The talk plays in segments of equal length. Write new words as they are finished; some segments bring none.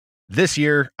This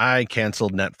year, I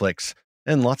canceled Netflix,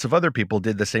 and lots of other people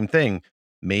did the same thing.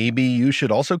 Maybe you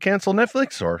should also cancel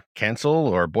Netflix, or cancel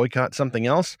or boycott something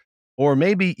else. Or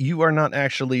maybe you are not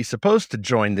actually supposed to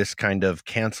join this kind of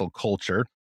cancel culture.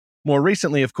 More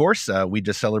recently, of course, we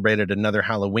just celebrated another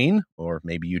Halloween, or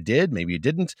maybe you did, maybe you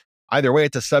didn't. Either way,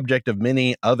 it's a subject of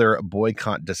many other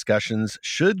boycott discussions.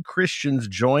 Should Christians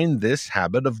join this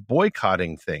habit of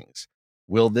boycotting things?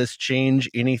 Will this change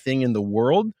anything in the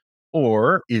world?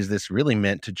 Or is this really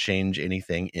meant to change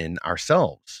anything in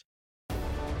ourselves?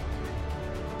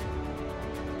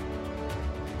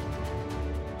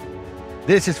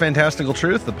 This is Fantastical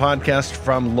Truth, the podcast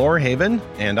from Lorehaven,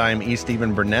 and I'm E.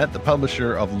 Stephen Burnett, the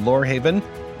publisher of Lorehaven.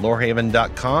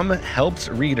 Lorehaven.com helps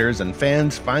readers and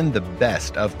fans find the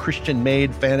best of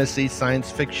Christian-made fantasy, science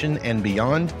fiction, and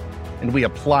beyond, and we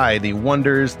apply the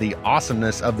wonders, the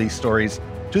awesomeness of these stories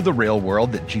to the real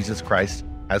world that Jesus Christ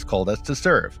has called us to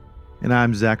serve. And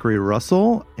I'm Zachary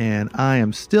Russell, and I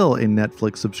am still a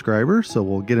Netflix subscriber, so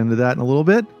we'll get into that in a little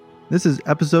bit. This is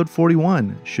episode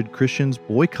 41. Should Christians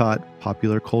boycott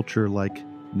popular culture like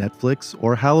Netflix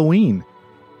or Halloween?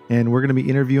 And we're going to be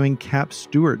interviewing Cap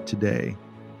Stewart today.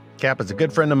 Cap is a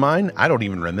good friend of mine. I don't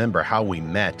even remember how we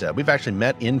met. We've actually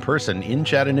met in person in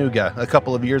Chattanooga a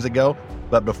couple of years ago,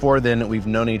 but before then, we've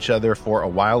known each other for a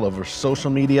while over social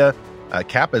media.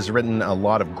 Cap has written a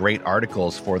lot of great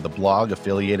articles for the blog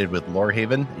affiliated with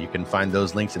Lorehaven. You can find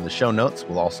those links in the show notes.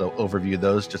 We'll also overview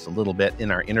those just a little bit in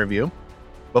our interview.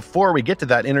 Before we get to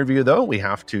that interview, though, we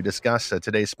have to discuss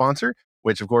today's sponsor,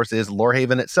 which, of course, is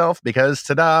Lorehaven itself, because,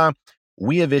 ta-da,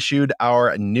 we have issued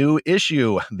our new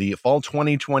issue, the fall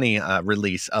 2020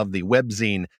 release of the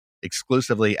webzine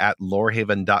exclusively at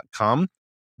lorehaven.com.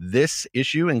 This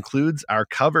issue includes our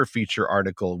cover feature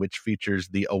article, which features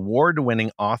the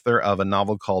award-winning author of a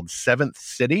novel called Seventh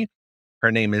City.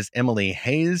 Her name is Emily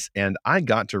Hayes, and I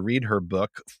got to read her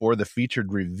book for the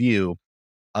featured review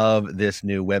of this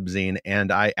new webzine,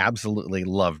 and I absolutely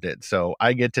loved it. So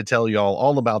I get to tell y'all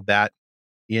all about that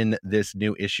in this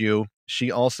new issue.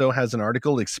 She also has an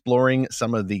article exploring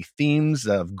some of the themes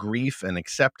of grief and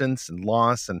acceptance and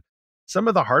loss, and some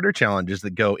of the harder challenges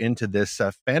that go into this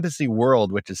fantasy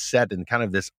world, which is set in kind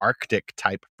of this Arctic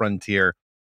type frontier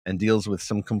and deals with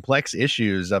some complex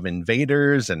issues of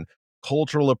invaders and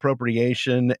cultural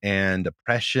appropriation and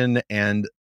oppression and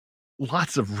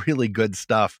lots of really good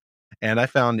stuff. And I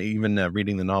found even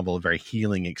reading the novel a very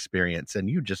healing experience, and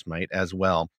you just might as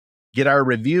well. Get our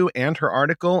review and her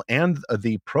article and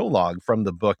the prologue from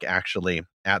the book actually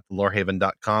at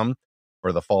lorehaven.com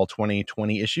for the fall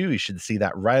 2020 issue. You should see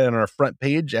that right on our front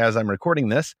page as I'm recording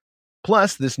this.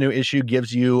 Plus, this new issue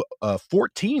gives you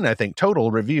 14, I think, total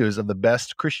reviews of the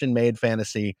best Christian-made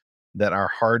fantasy that our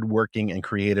hardworking and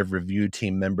creative review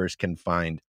team members can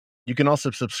find. You can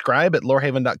also subscribe at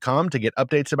lorehaven.com to get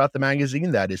updates about the magazine.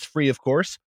 That is free, of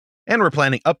course. And we're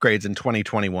planning upgrades in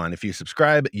 2021. If you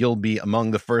subscribe, you'll be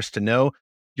among the first to know.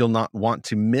 You'll not want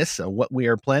to miss what we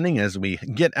are planning as we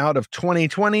get out of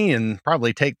 2020 and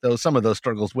probably take some of those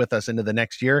struggles with us into the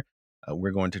next year.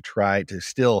 We're going to try to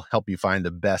still help you find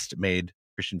the best made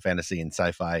Christian fantasy and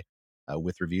sci-fi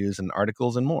with reviews and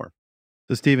articles and more.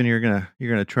 So, Stephen, you're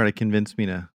gonna try to convince me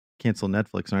to cancel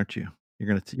Netflix, aren't you? You're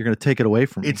gonna take it away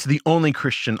from me. It's the only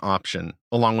Christian option,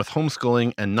 along with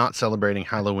homeschooling and not celebrating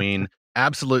Halloween,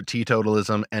 absolute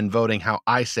teetotalism, and voting how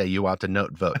I say you ought to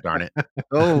vote. Darn it!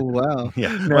 Oh wow!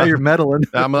 Yeah, now you're meddling.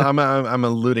 I'm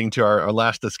alluding to our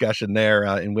last discussion there,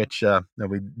 in which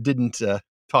we didn't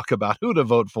talk about who to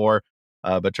vote for,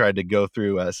 but tried to go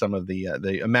through some of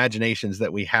the imaginations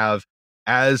that we have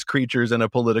as creatures in a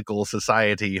political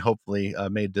society, hopefully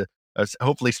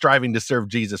striving to serve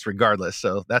Jesus regardless.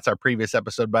 So that's our previous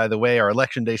episode, by the way, our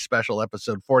Election Day special,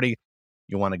 episode 40.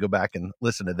 You want to go back and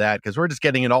listen to that because we're just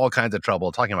getting in all kinds of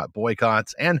trouble talking about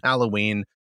boycotts and Halloween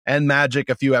and magic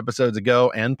a few episodes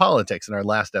ago and politics in our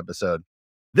last episode.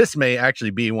 This may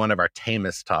actually be one of our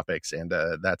tamest topics, and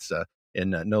that's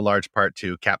in no large part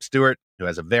to Cap Stewart, who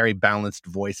has a very balanced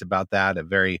voice about that, a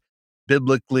very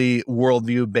biblically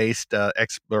worldview-based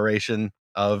exploration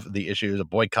of the issues of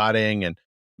boycotting and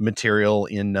material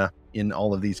in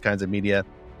all of these kinds of media.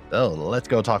 So let's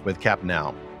go talk with Cap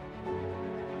now.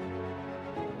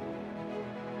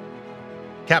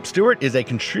 Cap Stewart is a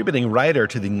contributing writer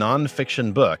to the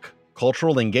nonfiction book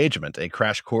Cultural Engagement, a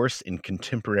Crash Course in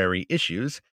Contemporary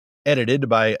Issues, edited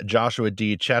by Joshua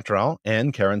D. Chattrell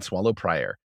and Karen Swallow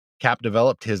Pryor. Cap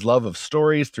developed his love of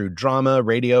stories through drama,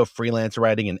 radio, freelance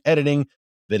writing and editing,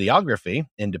 videography,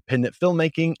 independent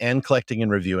filmmaking, and collecting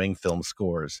and reviewing film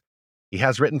scores. He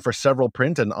has written for several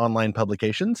print and online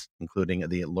publications, including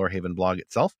the Lorehaven blog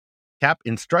itself. Cap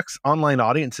instructs online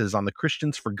audiences on the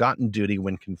Christian's forgotten duty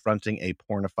when confronting a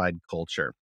pornified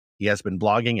culture. He has been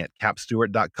blogging at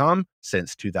capstewart.com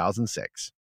since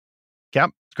 2006.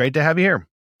 Cap, it's great to have you here.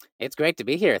 It's great to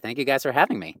be here. Thank you guys for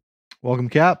having me. Welcome,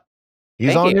 Cap.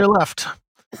 He's Thank on you. your left.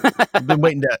 I've been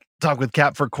waiting to talk with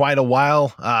Cap for quite a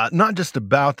while, not just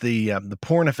about the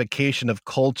pornification of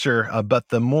culture, but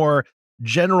the more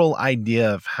general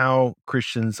idea of how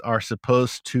Christians are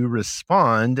supposed to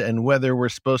respond and whether we're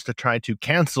supposed to try to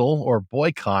cancel or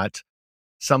boycott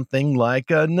something like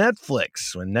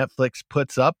Netflix. When Netflix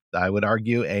puts up, I would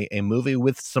argue, a movie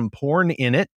with some porn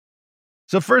in it.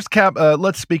 So first, Cap,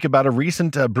 let's speak about a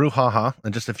recent brouhaha.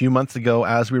 Just a few months ago,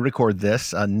 as we record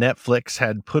this, Netflix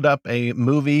had put up a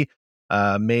movie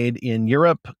made in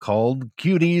Europe called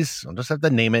Cuties. I'll just have to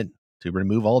name it to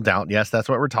remove all doubt. Yes, that's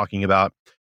what we're talking about.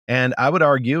 And I would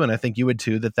argue, and I think you would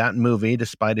too, that movie,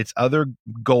 despite its other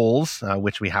goals,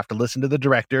 which we have to listen to the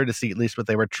director to see at least what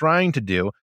they were trying to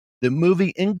do, the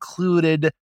movie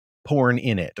included porn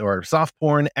in it, or soft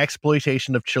porn,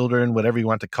 exploitation of children, whatever you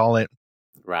want to call it.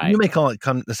 Right. You may call it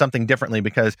something differently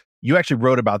because you actually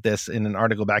wrote about this in an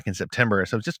article back in September.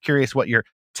 So I was just curious what your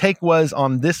take was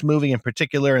on this movie in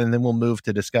particular, and then we'll move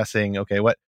to discussing, okay,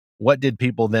 what did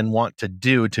people then want to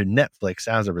do to Netflix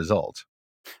as a result?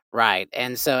 Right.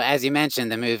 And so, as you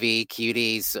mentioned, the movie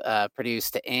Cuties,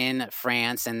 produced in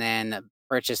France and then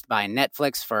purchased by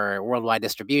Netflix for worldwide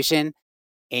distribution.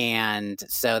 And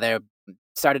so there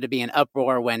started to be an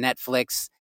uproar when Netflix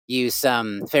used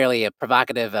some fairly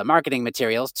provocative marketing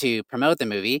materials to promote the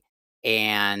movie.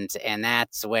 And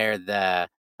that's where the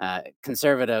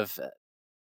conservative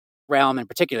realm in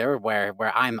particular, where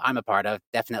I'm a part of,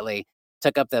 definitely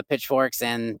took up the pitchforks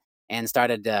and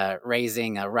started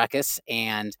raising a ruckus.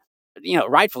 And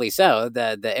rightfully so.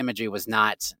 The imagery was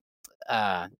not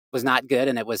good,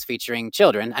 and it was featuring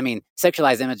children. I mean,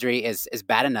 sexualized imagery is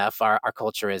bad enough. Our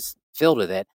culture is filled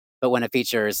with it, but when it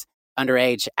features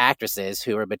underage actresses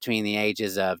who are between the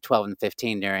ages of 12 and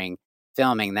 15 during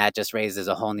filming, that just raises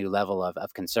a whole new level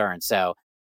of concern. So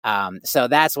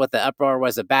that's what the uproar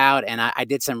was about. And I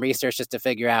did some research just to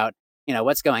figure out,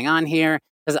 what's going on here.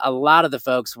 Because a lot of the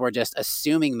folks were just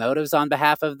assuming motives on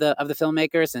behalf of the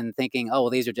filmmakers and thinking, oh, well,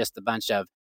 these are just a bunch of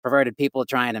perverted people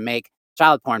trying to make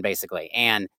child porn, basically.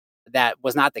 And that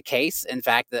was not the case. In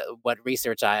fact, what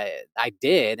research I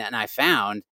did and I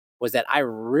found was that I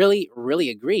really,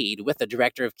 really agreed with the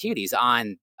director of Cuties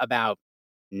on about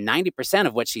 90%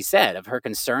 of what she said, of her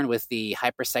concern with the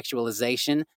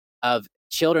hypersexualization of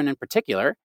children in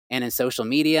particular, and in social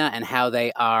media, and how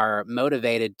they are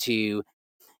motivated to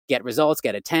get results,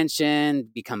 get attention,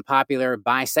 become popular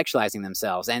by sexualizing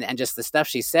themselves. And just the stuff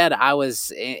she said, I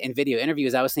was in video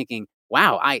interviews, I was thinking,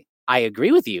 wow, I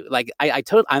agree with you. Like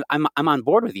I'm on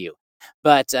board with you.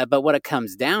 But what it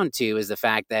comes down to is the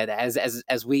fact that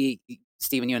as we,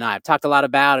 Stephen, you and I have talked a lot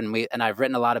about, and I've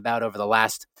written a lot about over the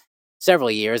last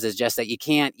several years, is just that you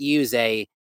can't use a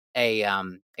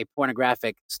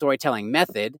pornographic storytelling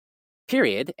method,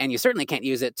 period, and you certainly can't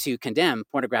use it to condemn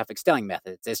pornographic selling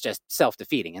methods. It's just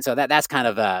self-defeating. And so that's kind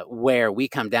of where we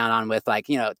come down on with,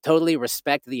 totally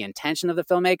respect the intention of the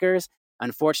filmmakers.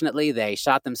 Unfortunately, they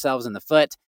shot themselves in the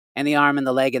foot and the arm and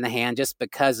the leg and the hand just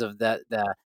because of the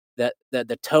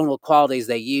tonal qualities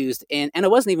they used and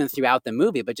it wasn't even throughout the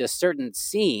movie, but just certain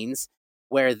scenes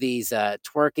where these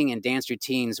twerking and dance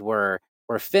routines were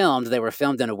filmed. They were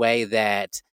filmed in a way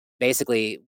that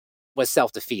basically was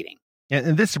self-defeating.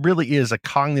 And this really is a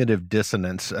cognitive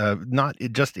dissonance, not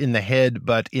just in the head,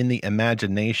 but in the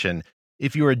imagination.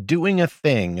 If you are doing a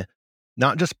thing,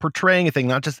 not just portraying a thing,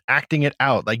 not just acting it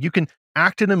out, like you can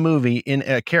act in a movie,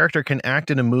 a character can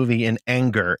act in a movie in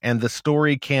anger, and the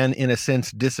story can, in a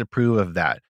sense, disapprove of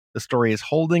that. The story is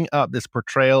holding up this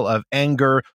portrayal of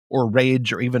anger or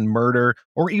rage or even murder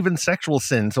or even sexual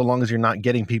sin, so long as you're not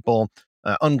getting people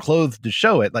unclothed to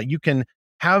show it. Like you can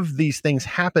have these things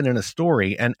happen in a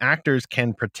story, and actors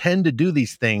can pretend to do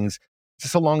these things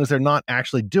so long as they're not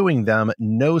actually doing them.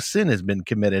 No sin has been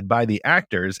committed by the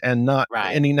actors, and not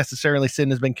any necessarily sin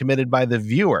has been committed by the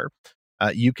viewer.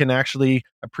 You can actually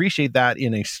appreciate that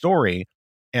in a story,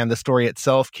 and the story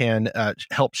itself can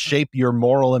help shape your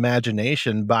moral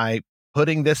imagination by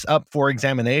putting this up for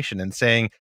examination and saying,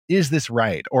 is this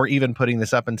right? Or even putting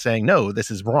this up and saying, no,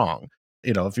 this is wrong.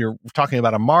 If you're talking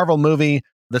about a Marvel movie,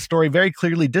 the story very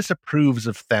clearly disapproves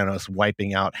of Thanos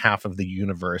wiping out half of the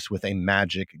universe with a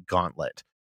magic gauntlet.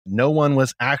 No one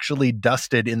was actually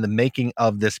dusted in the making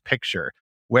of this picture.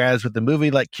 Whereas with the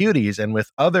movie like Cuties and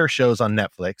with other shows on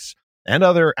Netflix and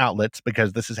other outlets,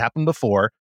 because this has happened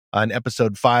before, in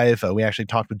episode 5, we actually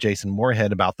talked with Jason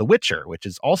Moorhead about The Witcher, which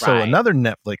is also another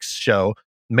Netflix show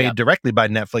made directly by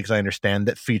Netflix, I understand,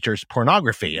 that features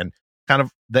pornography. And kind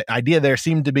of the idea there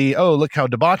seemed to be, oh, look how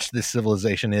debauched this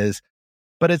civilization is.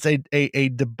 But it's a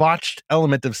debauched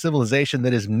element of civilization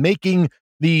that is making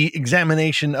the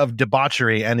examination of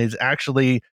debauchery and is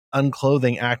actually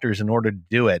unclothing actors in order to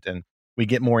do it. And we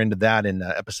get more into that in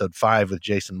episode 5 with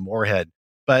Jason Moorhead.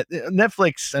 But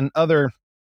Netflix and other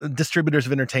distributors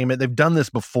of entertainment, they've done this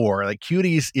before. Like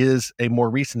Cuties is a more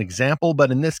recent example,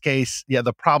 but in this case, yeah,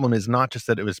 the problem is not just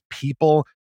that it was people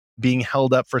being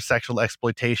held up for sexual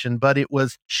exploitation, but it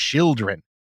was children,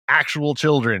 actual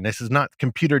children. This is not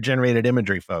computer generated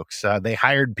imagery, folks. They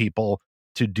hired people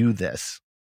to do this.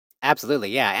 Absolutely,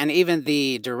 yeah. And even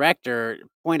the director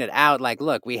pointed out, like,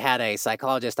 look, we had a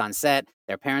psychologist on set,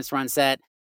 their parents were on set,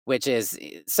 which is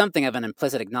something of an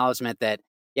implicit acknowledgement that,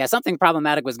 yeah, something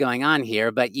problematic was going on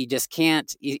here, but you just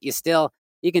can't,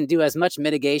 you can do as much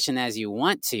mitigation as you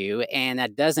want to, and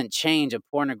that doesn't change a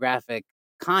pornographic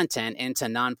content into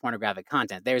non-pornographic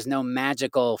content. There's no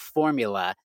magical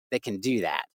formula that can do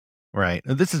that. Right.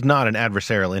 This is not an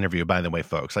adversarial interview, by the way,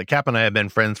 folks. Like Cap and I have been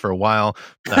friends for a while.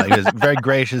 He was very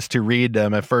gracious to read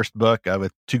my first book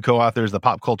with 2 co-authors, The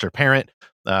Pop Culture Parent,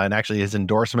 and actually his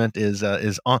endorsement is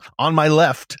on my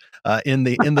left in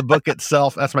the book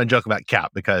itself. That's my joke about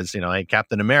Cap, because hey,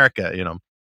 Captain America,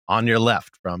 on your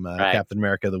left from Right. Captain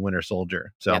America: The Winter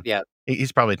Soldier. So Yep.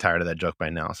 He's probably tired of that joke by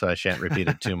now, so I shan't repeat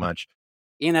it too much.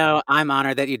 I'm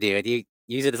honored that you do it. You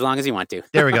use it as long as you want to.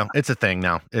 There we go. It's a thing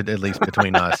now, at least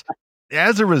between us.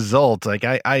 As a result, like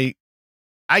I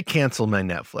canceled my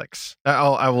Netflix.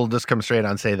 I will just come straight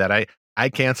on and say that I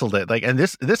canceled it. Like, and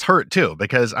this hurt too,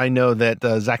 because I know that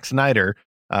Zack Snyder,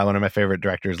 one of my favorite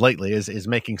directors lately, is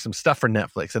making some stuff for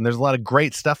Netflix, and there's a lot of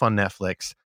great stuff on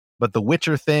Netflix. But the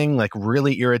Witcher thing, like,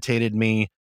 really irritated me.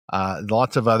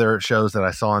 Lots of other shows that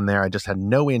I saw in there, I just had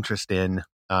no interest in.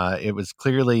 It was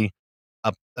clearly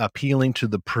appealing to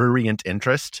the prurient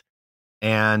interest.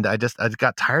 And I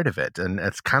got tired of it. And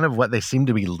it's kind of what they seem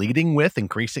to be leading with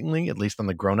increasingly, at least on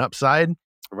the grown-up side.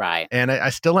 Right. And I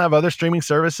still have other streaming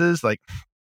services, and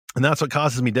that's what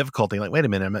causes me difficulty. Like, wait a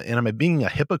minute, am I being a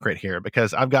hypocrite here?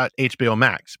 Because I've got HBO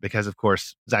Max, because of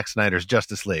course, Zack Snyder's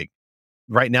Justice League.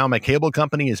 Right now, my cable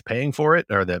company is paying for it,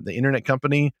 or the internet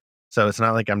company. So it's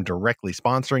not like I'm directly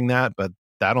sponsoring that, but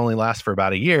that only lasts for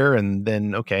about a year. And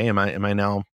then, okay, am I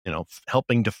now,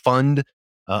 helping to fund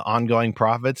ongoing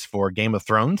profits for Game of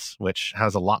Thrones, which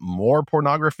has a lot more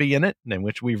pornography in it, than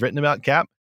which we've written about, Cap.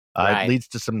 Right. It leads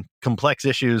to some complex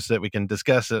issues that we can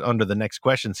discuss under the next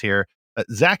questions here.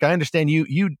 Zach, I understand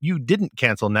you didn't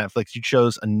cancel Netflix. You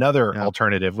chose another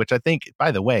alternative, which I think,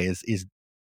 by the way, is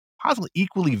possibly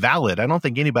equally valid. I don't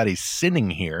think anybody's sinning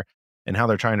here in how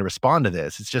they're trying to respond to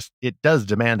this. It's just, it does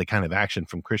demand a kind of action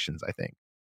from Christians, I think.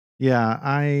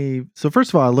 Yeah, so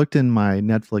first of all, I looked in my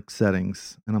Netflix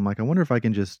settings and I'm like, I wonder if I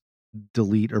can just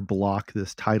delete or block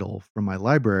this title from my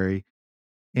library.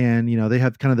 And they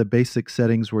have kind of the basic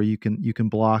settings where you can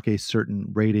block a certain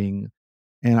rating.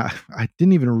 And I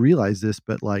didn't even realize this,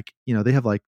 but they have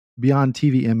like beyond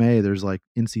TVMA, there's like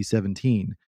NC-17.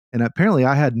 And apparently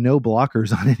I had no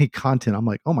blockers on any content. I'm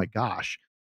like, oh my gosh.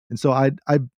 And so I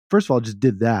first of all just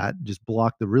did that, just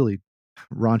blocked the really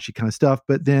raunchy kind of stuff.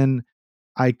 But then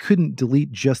I couldn't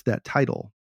delete just that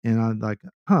title. And I'm like,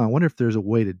 I wonder if there's a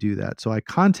way to do that. So I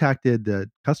contacted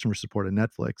the customer support at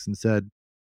Netflix and said, is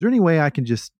there any way I can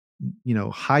just,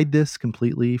 hide this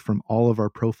completely from all of our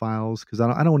profiles? Because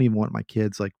I don't even want my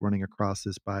kids like running across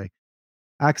this by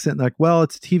accident. Like, well,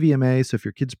 it's TVMA. So if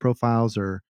your kids' profiles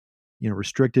are,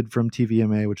 restricted from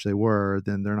TVMA, which they were,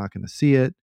 then they're not going to see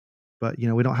it. But,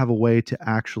 we don't have a way to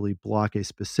actually block a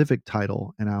specific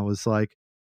title. And I was like,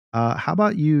 how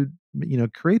about you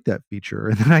create that feature?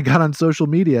 And then I got on social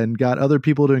media and got other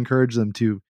people to encourage them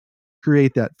to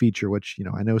create that feature, which,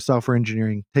 I know software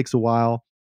engineering takes a while.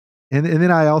 And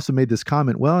then I also made this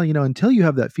comment, well, until you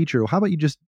have that feature, how about you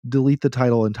just delete the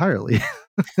title entirely?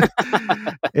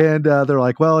 And they're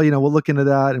like, well, we'll look into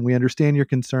that and we understand your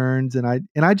concerns. And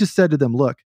I just said to them,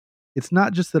 look, it's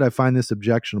not just that I find this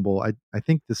objectionable. I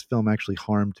think this film actually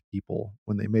harmed people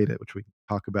when they made it, which we can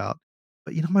talk about.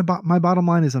 But my bottom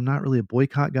line is I'm not really a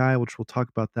boycott guy, which we'll talk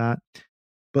about that.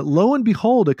 But lo and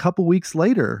behold, a couple weeks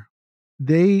later,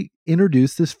 they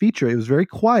introduced this feature. It was very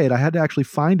quiet. I had to actually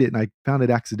find it, and I found it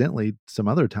accidentally some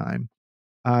other time.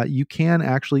 You can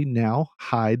actually now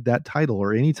hide that title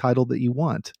or any title that you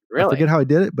want. Really? I forget how I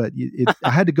did it, but I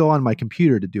had to go on my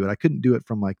computer to do it. I couldn't do it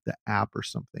from like the app or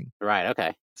something. Right.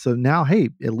 Okay. So now, hey,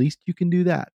 at least you can do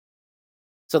that.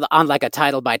 So on like a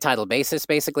title by title basis,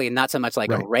 basically, and not so much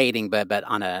like a rating, but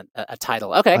on a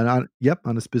title. Okay. On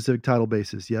a specific title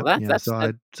basis. Yep. Well,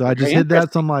 so I just did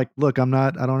that. So I'm like, look, I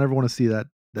don't ever want to see that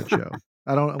that show.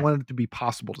 I want it to be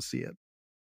possible to see it.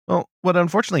 Well, what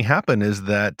unfortunately happened is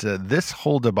that this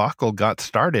whole debacle got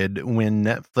started when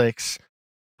Netflix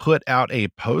put out a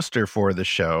poster for the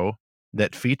show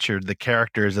that featured the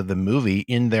characters of the movie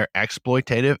in their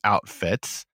exploitative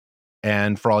outfits.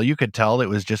 And for all you could tell, it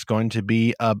was just going to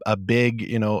be a big,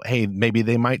 hey, maybe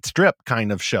they might strip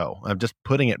kind of show. I'm just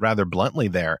putting it rather bluntly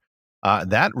there.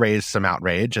 That raised some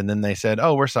outrage. And then they said,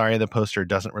 oh, we're sorry, the poster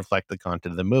doesn't reflect the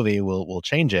content of the movie. We'll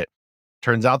change it.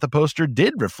 Turns out the poster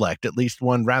did reflect at least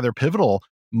one rather pivotal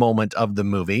moment of the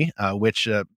movie, which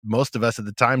most of us at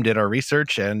the time did our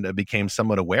research and became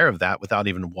somewhat aware of that without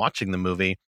even watching the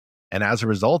movie. And as a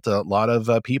result, a lot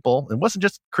of people, it wasn't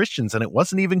just Christians and it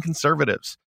wasn't even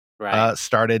conservatives, Right.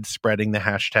 started spreading the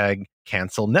hashtag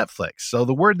cancel Netflix. So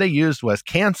the word they used was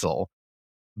cancel,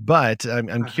 but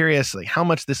I'm curious like, how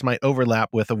much this might overlap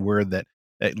with a word that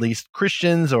at least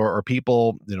Christians or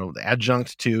people,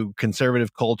 adjunct to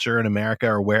conservative culture in America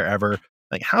or wherever,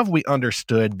 like how have we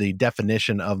understood the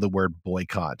definition of the word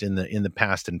boycott in the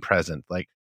past and present?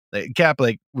 Cap,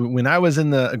 like when I was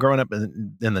growing up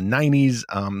in the 90s,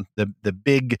 the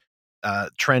big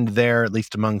trend there, at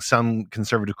least among some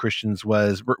conservative Christians,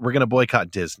 was we're going to boycott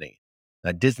Disney.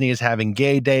 Disney is having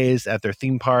gay days at their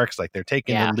theme parks. Like they're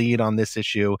taking the Yeah. lead on this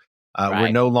issue. We're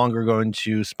Right. no longer going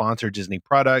to sponsor Disney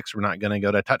products. We're not going to go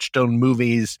to Touchstone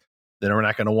movies. Then we're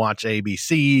not going to watch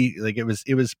ABC. Like it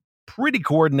was pretty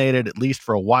coordinated, at least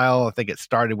for a while. I think it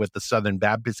started with the Southern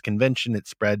Baptist Convention. It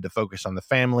spread to focus on the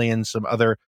family and some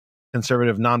other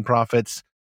conservative nonprofits.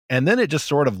 And then it just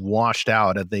sort of washed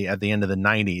out at the end of the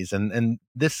 90s. And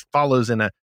this follows in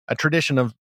a tradition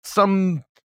of some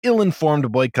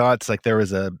ill-informed boycotts. Like there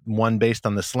was a one based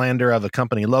on the slander of a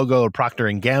company logo, Procter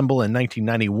and Gamble in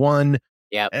 1991.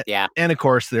 Yep. Yeah. And of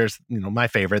course, there's my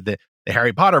favorite, the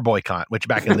Harry Potter boycott, which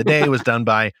back in the day was done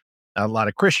by a lot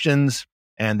of Christians.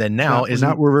 And then now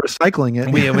we're recycling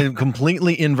it. we have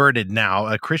completely inverted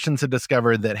now. Christians have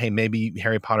discovered that, hey, maybe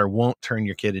Harry Potter won't turn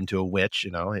your kid into a witch.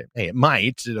 Hey, it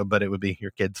might, but it would be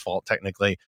your kid's fault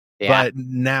technically. Yeah. But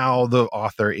now the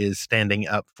author is standing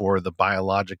up for the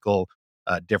biological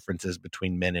differences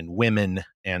between men and women,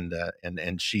 and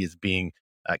she is being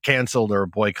canceled or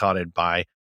boycotted by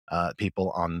people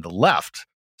on the left.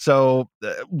 So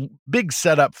big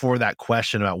setup for that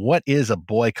question about what is a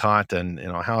boycott and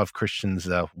how have Christians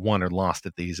won or lost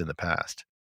at these in the past?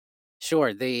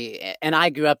 Sure. And I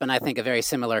grew up in, I think, a very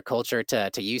similar culture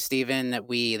to you, Stephen.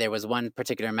 There was one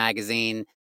particular magazine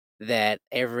that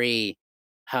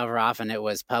however often it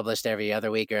was published, every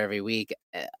other week or every week,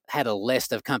 had a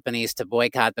list of companies to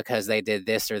boycott because they did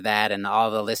this or that, and all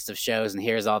the lists of shows, and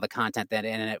here's all the content that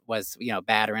in it was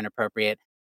bad or inappropriate.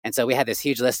 And so we had this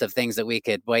huge list of things that we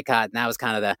could boycott, and that was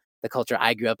kind of the culture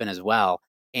I grew up in as well.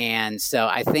 And so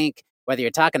I think whether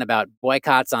you're talking about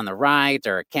boycotts on the right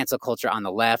or cancel culture on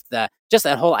the left, just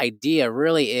that whole idea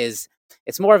really is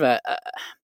it's more of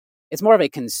a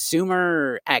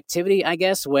consumer activity, I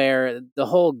guess, where the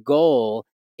whole goal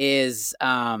is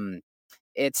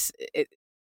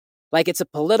it's a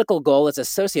political goal. It's a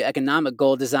socioeconomic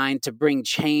goal designed to bring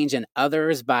change in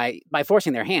others by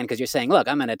forcing their hand, because you're saying, look,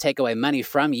 I'm going to take away money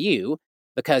from you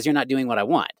because you're not doing what I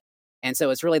want. And so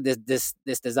it's really this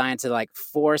design to like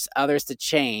force others to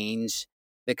change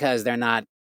because they're not,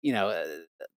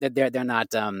 they're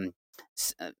not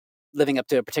living up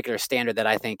to a particular standard that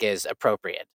I think is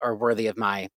appropriate or worthy of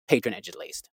my patronage, at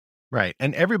least. Right.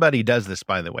 And everybody does this,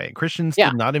 by the way. Christians Yeah.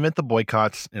 did not invent the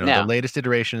boycotts. The No. latest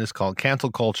iteration is called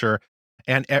cancel culture.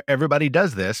 And everybody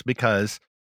does this because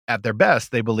at their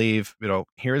best, they believe,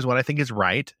 here's what I think is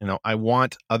right. I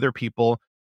want other people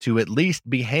to at least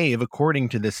behave according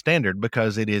to this standard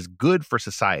because it is good for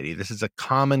society. This is a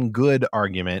common good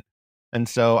argument. And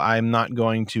so I'm not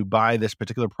going to buy this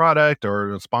particular product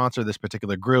or sponsor this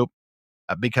particular group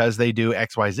because they do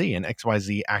XYZ, and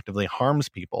XYZ actively harms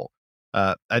people.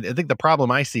 I think the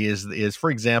problem I see is, for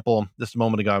example, just a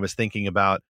moment ago, I was thinking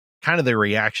about kind of the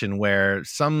reaction where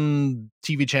some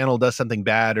TV channel does something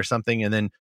bad or something, and then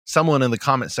someone in the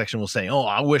comment section will say, "Oh,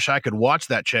 I wish I could watch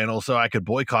that channel so I could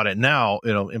boycott it now."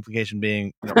 Implication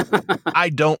being, I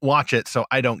don't watch it, so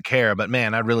I don't care. But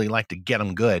man, I'd really like to get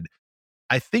them good.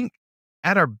 I think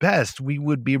at our best, we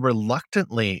would be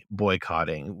reluctantly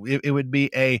boycotting. It would be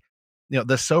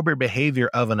the sober behavior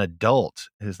of an adult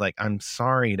who's like, I'm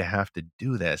sorry to have to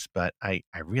do this, but I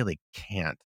really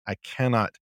can't. I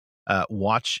cannot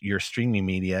watch your streaming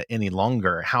media any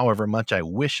longer, however much I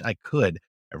wish I could.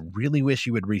 I really wish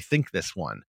you would rethink this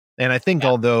one. And I think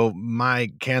although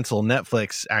my cancel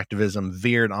Netflix activism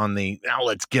veered on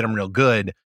let's get them real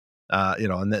good,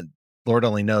 and that Lord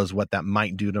only knows what that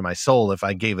might do to my soul if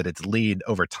I gave it its lead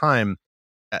over time.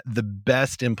 the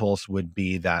best impulse would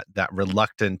be that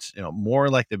reluctant, more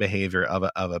like the behavior of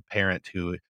a parent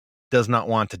who does not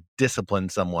want to discipline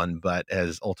someone, but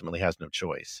ultimately has no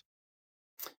choice.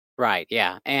 Right,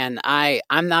 yeah, and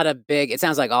I'm not a big it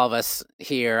sounds like all of us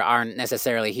here aren't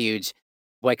necessarily huge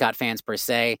boycott fans per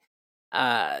se.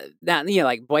 That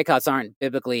like, boycotts aren't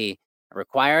biblically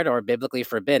required or biblically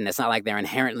forbidden. It's not like they're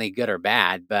inherently good or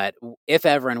bad, but if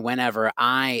ever and whenever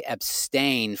I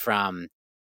abstain from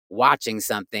watching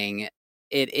something,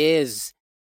 it is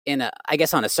I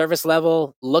guess on a surface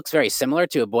level, looks very similar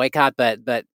to a boycott, but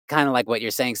kind of like what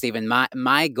you're saying, Stephen.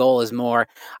 My goal is more,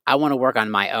 I want to work on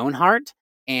my own heart,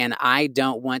 and I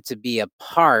don't want to be a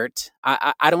part.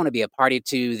 I don't want to be a party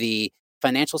to the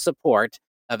financial support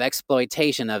of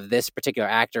exploitation of this particular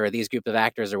actor or these group of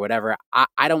actors or whatever.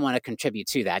 I don't want to contribute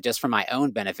to that just for my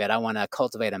own benefit. I want to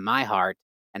cultivate in my heart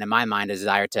and in my mind a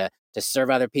desire to serve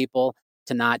other people,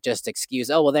 to not just excuse,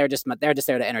 oh, well, they're just there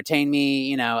to entertain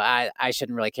me. I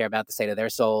shouldn't really care about the state of their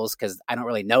souls because I don't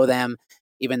really know them,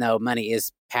 even though money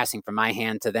is passing from my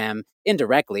hand to them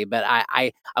indirectly. But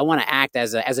I want to act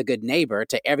as a good neighbor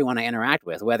to everyone I interact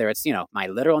with, whether it's my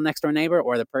literal next door neighbor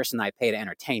or the person I pay to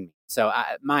entertain me. So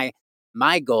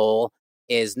my goal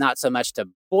is not so much to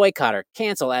boycott or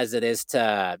cancel as it is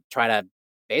to try to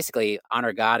basically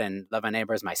honor God and love my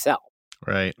neighbor as myself.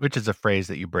 Right, which is a phrase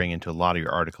that you bring into a lot of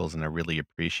your articles, and I really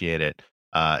appreciate it.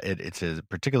 It's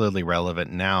particularly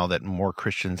relevant now that more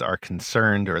Christians are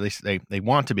concerned, or at least they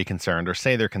want to be concerned, or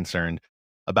say they're concerned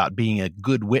about being a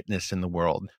good witness in the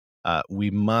world. We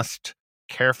must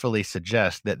carefully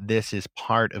suggest that this is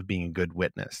part of being a good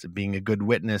witness. Being a good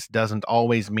witness doesn't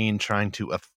always mean trying to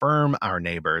affirm our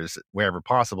neighbors wherever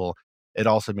possible. It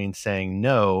also means saying,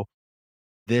 no,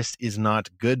 this is not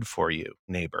good for you,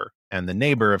 neighbor. And the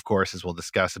neighbor, of course, as we'll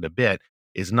discuss in a bit,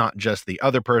 is not just the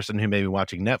other person who may be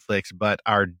watching Netflix, but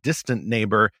our distant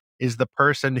neighbor is the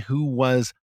person who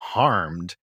was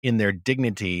harmed in their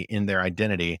dignity, in their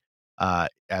identity,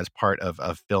 as part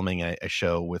of filming a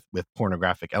show with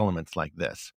pornographic elements like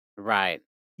this. Right.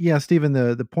 Yeah, Stephen,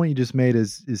 the point you just made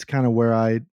is kind of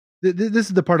where this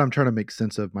is the part I'm trying to make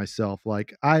sense of myself.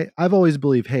 Like I've always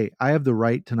believed, hey, I have the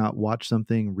right to not watch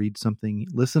something, read something,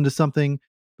 listen to something,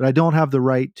 but I don't have the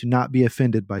right to not be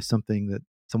offended by something that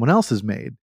someone else has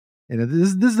made. And this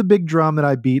is the big drum that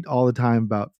I beat all the time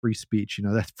about free speech.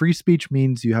 That free speech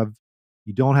means you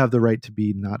don't have the right to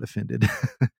be not offended.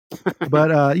 But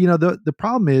the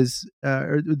problem is,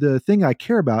 or the thing I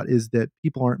care about is that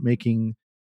people aren't making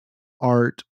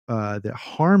art that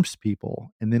harms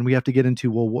people, and then we have to get into,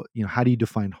 well, how do you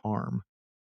define harm?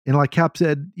 And like Cap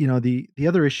said, the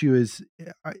other issue is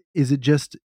it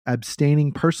just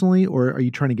abstaining personally, or are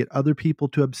you trying to get other people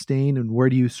to abstain, and where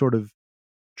do you sort of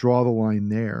draw the line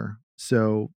there?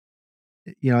 So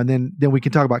and then we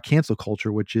can talk about cancel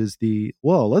culture, which is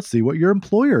let's see what your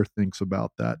employer thinks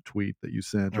about that tweet that you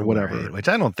sent or whatever. Right, which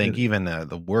I don't think even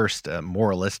the worst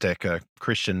moralistic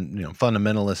Christian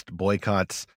fundamentalist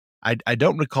boycotts, I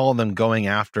don't recall them going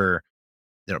after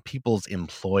people's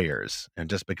employers, and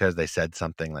just because they said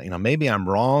something like, maybe I'm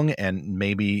wrong, and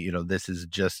maybe this is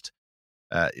just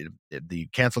the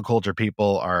cancel culture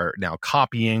people are now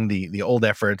copying the old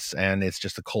efforts, and it's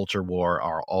just a culture war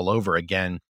all over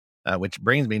again. Which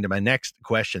brings me to my next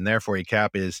question there for you,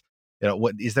 Cap, is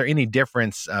what is there any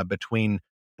difference between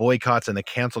boycotts and the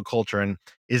cancel culture, and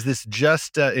is this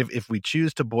just if we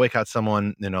choose to boycott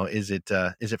someone, is it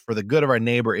for the good of our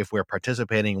neighbor if we're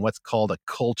participating in what's called a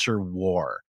culture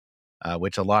war,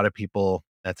 which a lot of people,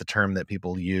 that's a term that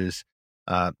people use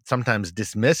sometimes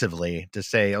dismissively to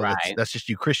say, oh, Right. that's just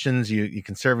you Christians, you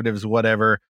conservatives,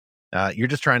 whatever. You're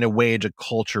just trying to wage a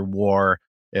culture war,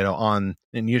 and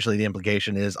usually the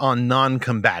implication is on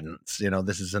non-combatants.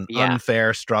 This is an Yeah.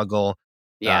 unfair struggle.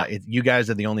 Yeah. You guys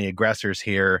are the only aggressors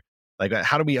here. Like,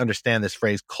 how do we understand this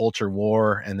phrase culture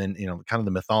war? And then, kind of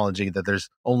the mythology that there's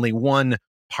only one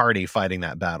party fighting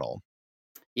that battle.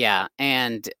 Yeah,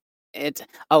 and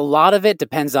a lot of it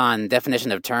depends on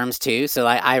definition of terms too. So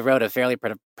I wrote a fairly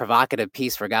provocative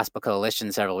piece for Gospel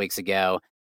Coalition several weeks ago,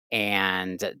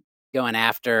 and going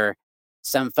after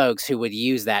some folks who would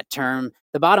use that term.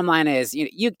 The bottom line is,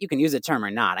 you can use a term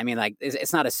or not. I mean, like,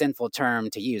 it's not a sinful term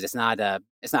to use. It's not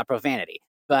profanity.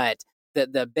 But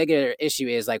the bigger issue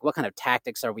is, like, what kind of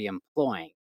tactics are we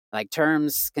employing? Like,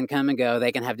 terms can come and go.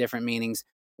 They can have different meanings.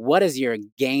 What is your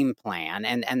game plan?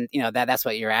 And that's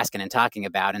what you're asking and talking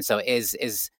about. And so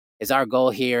is our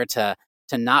goal here to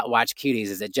not watch cuties?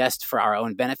 Is it just for our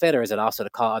own benefit, or is it also to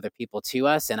call other people to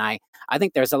us? And I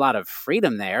think there's a lot of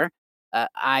freedom there.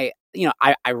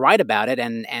 I write about it,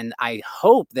 and I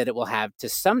hope that it will have to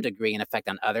some degree an effect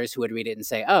on others who would read it and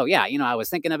say, oh yeah, I was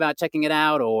thinking about checking it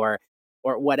out, or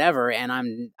whatever. And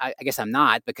I guess I'm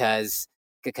not, because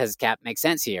Cap makes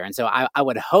sense here. And so I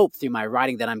would hope through my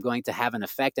writing that I'm going to have an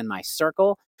effect in my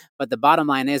circle. But the bottom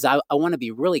line is I want to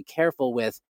be really careful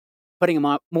with putting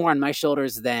more on my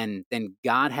shoulders than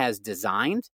God has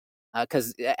designed.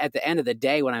 Because at the end of the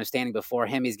day, when I'm standing before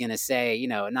him, he's going to say,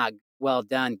 not well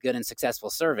done, good and successful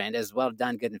servant, as well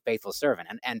done, good and faithful servant.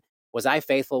 And was I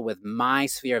faithful with my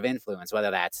sphere of influence,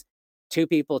 whether that's 2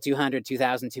 people, 200,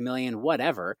 2,000, 2 million,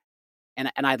 whatever. And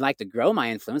I'd like to grow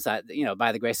my influence,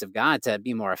 by the grace of God, to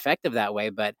be more effective that way.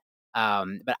 But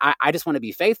I just want to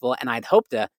be faithful, and I'd hope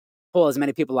to pull as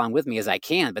many people along with me as I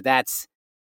can. But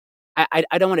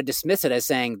I don't want to dismiss it as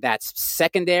saying that's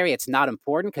secondary. It's not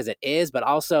important, because it is. But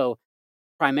also,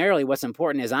 primarily, what's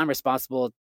important is I'm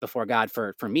responsible before God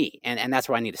for me, and that's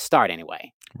where I need to start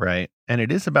anyway. Right. And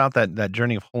it is about that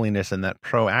journey of holiness and that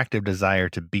proactive desire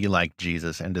to be like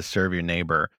Jesus and to serve your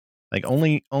neighbor. Like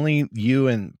only you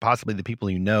and possibly the people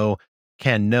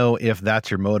can know if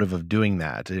that's your motive of doing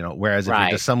that. Whereas if you're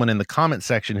Right. just someone in the comment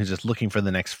section who's just looking for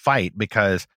the next fight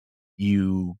because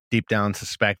you deep down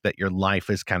suspect that your life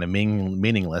is kind of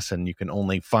meaningless and you can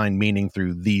only find meaning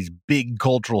through these big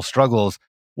cultural struggles,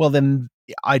 well, then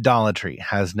idolatry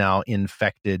has now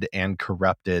infected and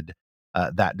corrupted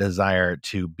that desire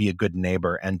to be a good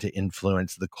neighbor and to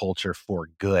influence the culture for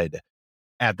good.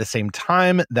 At the same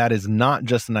time, that is not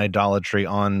just an idolatry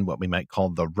on what we might call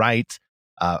the right.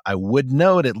 I would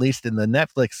note, at least in the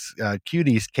Netflix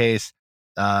Cuties case,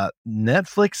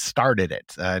 Netflix started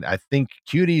it. I think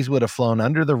Cuties would have flown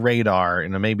under the radar,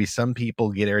 and maybe some people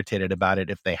get irritated about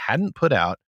it if they hadn't put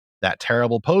out that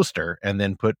terrible poster and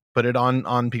then put it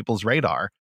on people's radar.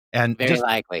 And Very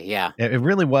likely, yeah. it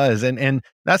really was. And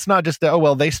that's not just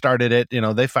they started it,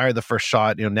 they fired the first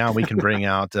shot, now we can bring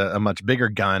out a much bigger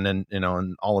gun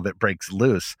and all of it breaks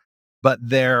loose. But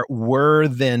there were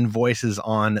then voices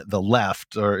on the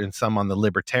left, or in some on the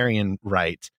libertarian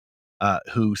right,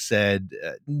 who said,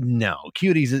 no,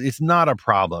 Cuties, it's not a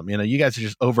problem. You guys are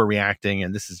just overreacting,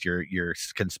 and this is your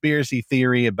conspiracy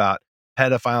theory about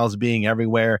pedophiles being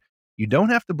everywhere. You don't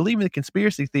have to believe in the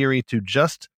conspiracy theory to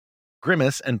just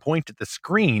grimace and point at the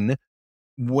screen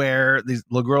where these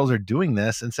little girls are doing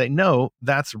this and say, no,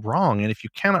 that's wrong. And if you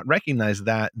cannot recognize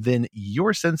that, then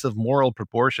your sense of moral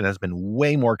proportion has been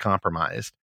way more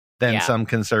compromised than some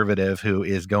conservative who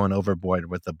is going overboard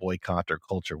with the boycott or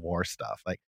culture war stuff.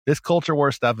 Like, this culture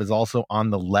war stuff is also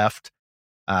on the left.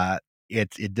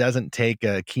 It doesn't take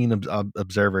a keen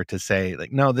observer to say,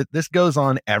 like, no, this goes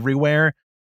on everywhere.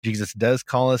 Jesus does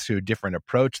call us to a different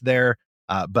approach there.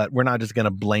 But we're not just going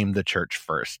to blame the church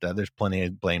first. There's plenty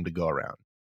of blame to go around.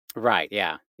 Right.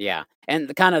 Yeah. Yeah.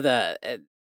 And kind of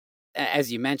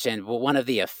as you mentioned, one of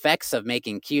the effects of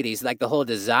making Cuties, like the whole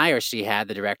desire she had,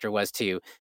 the director, was to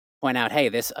point out, hey,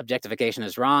 this objectification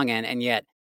is wrong. And yet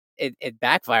it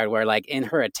backfired, where, like, in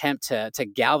her attempt to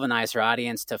galvanize her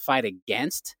audience to fight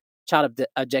against child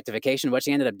objectification, what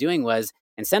she ended up doing was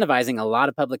incentivizing a lot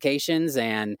of publications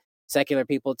and secular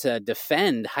people to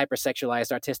defend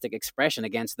hypersexualized artistic expression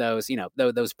against those,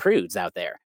 those prudes out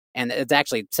there. And it's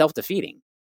actually self-defeating.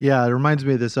 Yeah, it reminds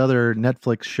me of this other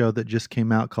Netflix show that just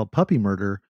came out called Puppy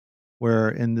Murder, where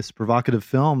in this provocative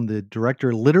film, the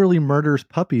director literally murders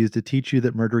puppies to teach you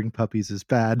that murdering puppies is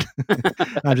bad.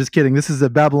 I'm just kidding. This is a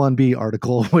Babylon Bee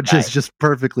article, which is just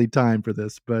perfectly timed for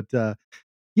this. But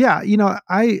yeah,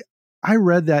 I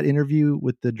read that interview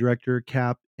with the director,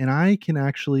 Cap, and I can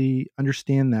actually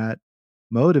understand that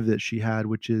motive that she had,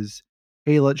 which is,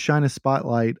 hey, let's shine a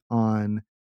spotlight on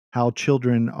how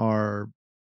children are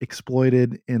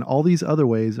exploited in all these other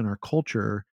ways in our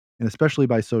culture, and especially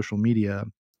by social media.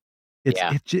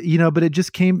 But it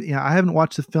just came, I haven't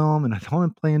watched the film, and I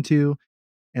don't plan to,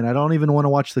 and I don't even want to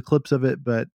watch the clips of it,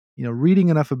 but reading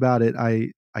enough about it,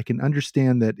 I can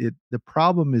understand that the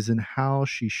problem is in how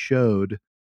she showed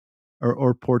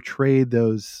or portrayed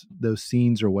those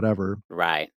scenes or whatever.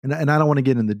 Right. And I don't want to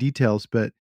get into the details,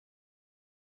 but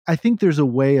I think there's a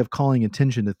way of calling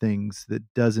attention to things that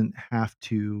doesn't have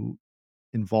to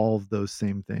involve those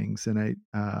same things. And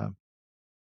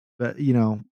but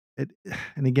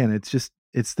and again, it's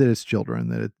that it's children,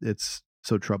 that it's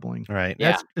so troubling. Right.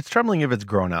 Yeah. It's troubling if it's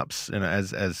grown-ups,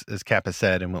 as Cap has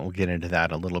said, and we'll get into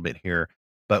that a little bit here.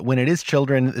 But when it is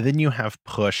children, then you have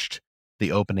pushed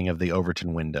the opening of the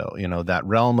Overton window, that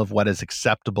realm of what is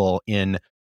acceptable in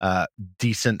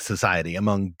decent society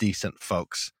among decent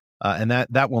folks. And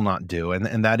that will not do.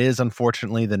 And that is,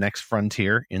 unfortunately, the next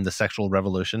frontier in the sexual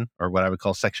revolution, or what I would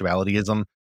call sexualityism.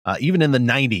 Even in the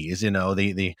 90s,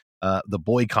 the the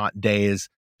boycott days.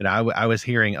 I was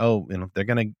hearing, they're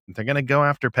gonna go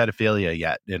after pedophilia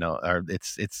yet, or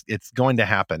it's going to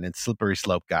happen. It's slippery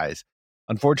slope, guys.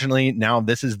 Unfortunately, now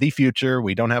this is the future.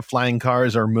 We don't have flying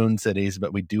cars or moon cities,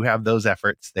 but we do have those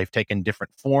efforts. They've taken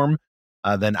different form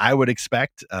than I would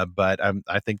expect, but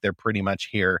I think they're pretty much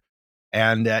here.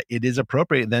 And it is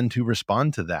appropriate then to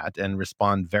respond to that and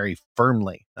respond very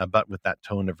firmly, but with that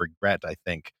tone of regret, I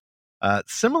think.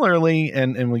 Similarly,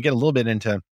 and we get a little bit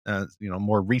into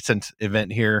more recent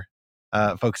event here,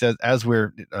 folks. As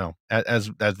we're as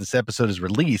this episode is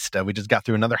released, we just got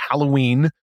through another Halloween.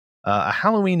 A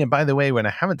Halloween, and by the way, when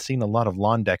I haven't seen a lot of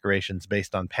lawn decorations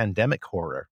based on pandemic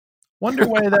horror. Wonder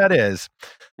why that is.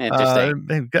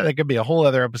 Interesting. That could be a whole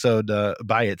other episode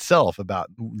by itself about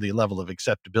the level of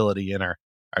acceptability in our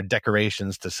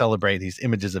decorations to celebrate these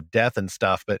images of death and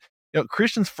stuff. But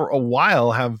Christians for a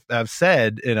while have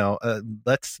said,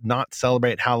 let's not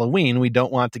celebrate Halloween. We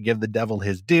don't want to give the devil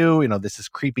his due. This is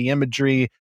creepy imagery.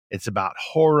 It's about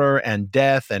horror and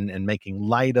death and making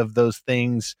light of those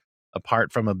things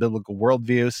apart from a biblical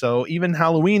worldview. So even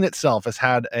Halloween itself has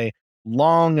had a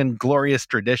long and glorious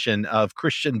tradition of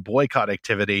Christian boycott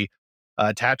activity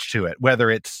attached to it, whether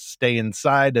it's stay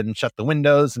inside and shut the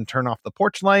windows and turn off the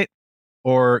porch light,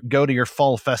 or go to your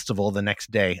fall festival the next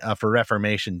day for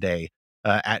Reformation Day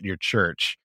at your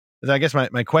church. So I guess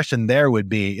my question there would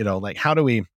be, how do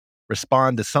we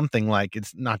respond to something like,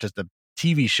 it's not just a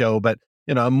TV show, but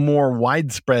a more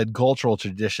widespread cultural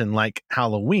tradition like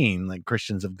Halloween? Like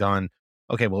Christians have gone,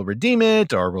 okay, we'll redeem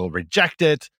it, or we'll reject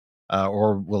it,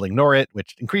 or we'll ignore it,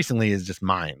 which increasingly is just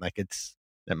mine. Like it's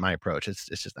my approach. It's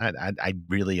just I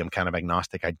really am kind of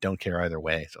agnostic. I don't care either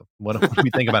way. So what do we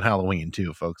think about Halloween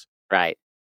too, folks? Right.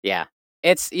 Yeah.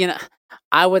 It's,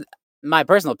 my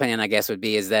personal opinion, I guess, would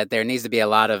be is that there needs to be a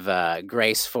lot of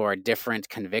grace for different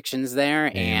convictions there.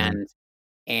 Amen.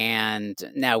 And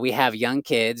now we have young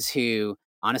kids who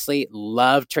honestly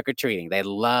love trick-or-treating. They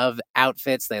love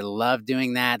outfits. They love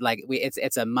doing that. Like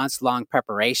it's a months-long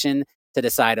preparation to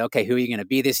decide, okay, who are you going to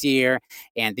be this year?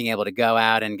 And being able to go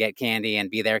out and get candy and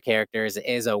be their characters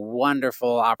is a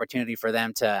wonderful opportunity for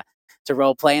them to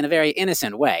role play in a very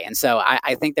innocent way. And so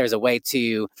I think there's a way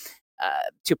to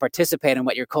participate in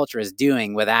what your culture is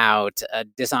doing without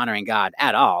dishonoring God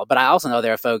at all. But I also know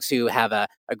there are folks who have a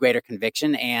greater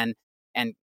conviction, and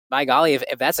by golly,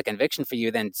 if that's a conviction for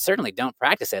you, then certainly don't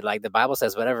practice it. Like the Bible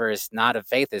says, whatever is not of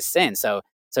faith is sin. So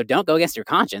don't go against your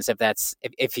conscience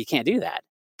if you can't do that.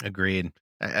 Agreed.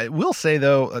 I will say,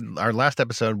 though, our last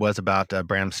episode was about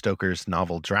Bram Stoker's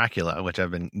novel Dracula, which I've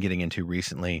been getting into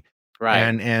recently. Right.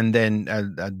 And then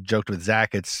I joked with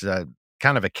Zach, it's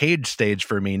kind of a cage stage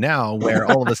for me now, where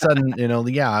all of a sudden,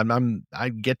 I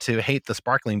get to hate the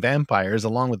sparkling vampires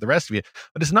along with the rest of you.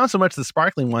 But it's not so much the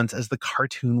sparkling ones as the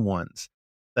cartoon ones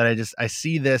that I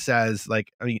see this as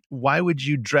like, why would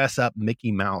you dress up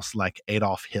Mickey Mouse like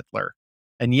Adolf Hitler?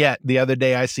 And yet the other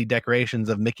day I see decorations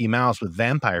of Mickey Mouse with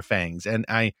vampire fangs, and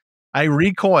I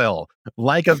recoil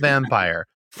like a vampire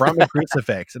from a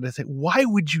crucifix. And I say, why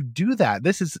would you do that?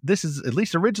 This is at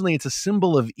least originally it's a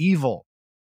symbol of evil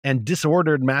and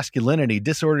disordered masculinity,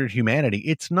 disordered humanity.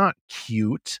 It's not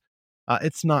cute.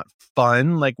 It's not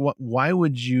fun. Like why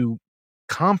would you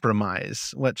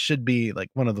compromise what should be like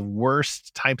one of the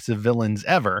worst types of villains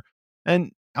ever?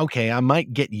 And okay, I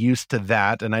might get used to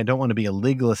that, and I don't want to be a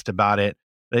legalist about it.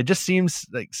 But it just seems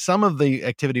like some of the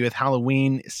activity with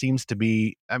Halloween seems to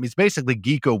be, it's basically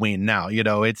Geekoween now.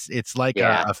 It's like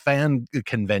a fan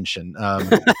convention,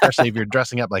 especially if you're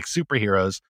dressing up like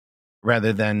superheroes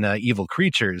rather than evil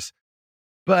creatures.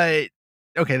 But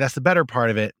okay, that's the better part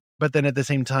of it. But then at the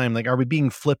same time, like, are we being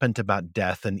flippant about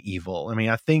death and evil?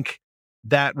 I think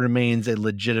that remains a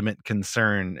legitimate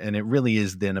concern. And it really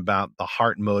is then about the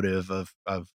heart motive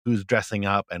of who's dressing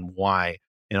up and why.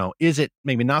 Is it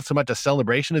maybe not so much a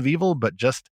celebration of evil, but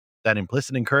just that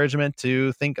implicit encouragement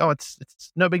to think, oh, it's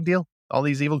no big deal. All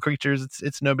these evil creatures,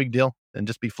 it's no big deal, and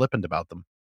just be flippant about them.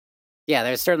 Yeah,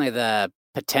 there's certainly the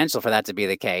potential for that to be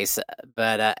the case.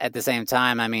 But at the same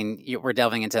time, we're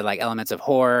delving into like elements of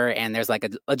horror, and there's like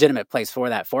a legitimate place for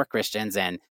that for Christians.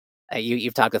 And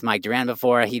you've talked with Mike Duran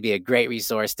before. He'd be a great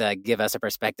resource to give us a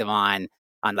perspective on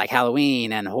like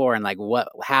Halloween and horror, and like what,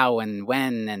 how, and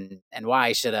when, and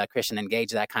why should a Christian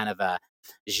engage that kind of a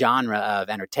genre of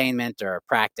entertainment or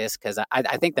practice? Because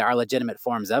I think there are legitimate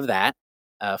forms of that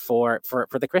for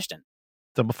the Christian.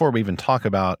 So before we even talk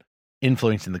about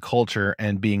influencing the culture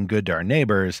and being good to our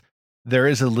neighbors, there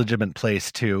is a legitimate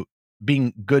place to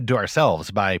being good to ourselves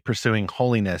by pursuing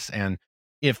holiness. And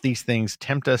if these things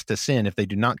tempt us to sin, if they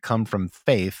do not come from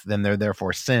faith, then they're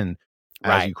therefore sin,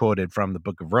 as you quoted from the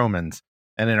book of Romans.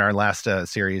 And in our last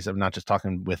series of not just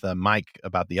talking with Mike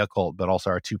about the occult, but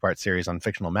also our 2-part series on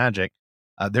fictional magic,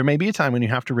 there may be a time when you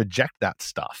have to reject that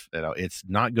stuff. It's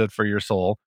not good for your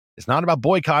soul. It's not about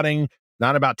boycotting,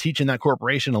 not about teaching that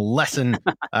corporation a lesson.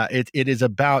 It is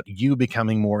about you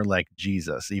becoming more like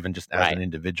Jesus, even just as an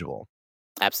individual.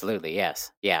 Absolutely.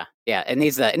 Yes. Yeah. Yeah. It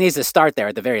needs to start there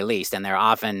at the very least. And they're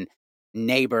often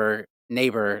neighbor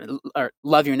or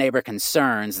love your neighbor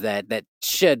concerns that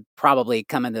should probably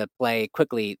come into play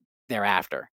quickly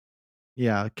thereafter.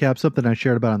 Yeah, Cap, something I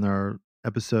shared about on our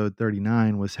episode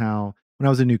 39 was how when I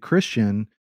was a new Christian,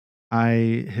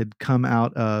 I had come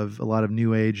out of a lot of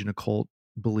new age and occult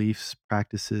beliefs,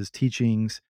 practices,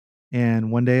 teachings.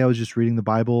 And one day I was just reading the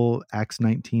Bible, Acts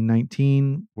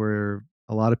 19:19, where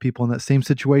a lot of people in that same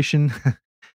situation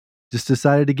just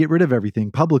decided to get rid of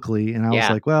everything publicly. And I was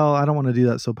like, well, I don't want to do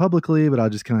that so publicly, but I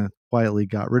just kind of quietly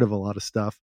got rid of a lot of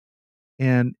stuff.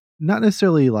 And not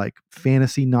necessarily like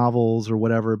fantasy novels or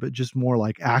whatever, but just more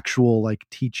like actual like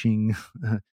teaching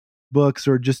books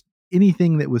or just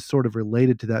anything that was sort of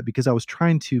related to that because I was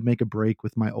trying to make a break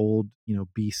with my old,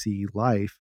 BC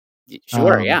life.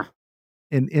 Sure, yeah.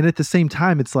 And at the same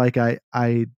time, it's like I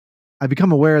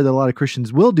become aware that a lot of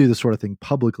Christians will do this sort of thing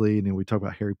publicly. And we talk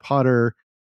about Harry Potter,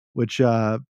 which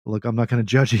look, I'm not going to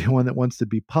judge anyone that wants to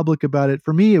be public about it.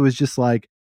 For me, it was just like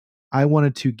I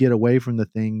wanted to get away from the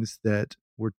things that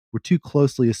were too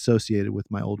closely associated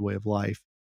with my old way of life,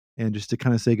 and just to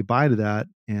kind of say goodbye to that.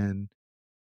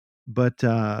 But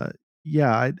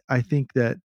yeah, I think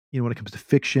that when it comes to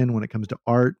fiction, when it comes to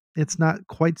art, it's not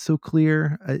quite so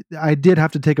clear. I did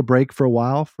have to take a break for a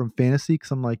while from fantasy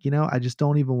because I'm like, I just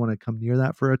don't even want to come near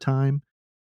that for a time.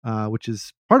 Which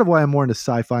is part of why I'm more into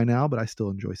sci-fi now, but I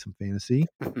still enjoy some fantasy.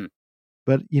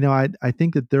 But I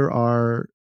think that there are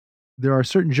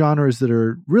certain genres that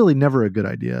are really never a good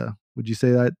idea. Would you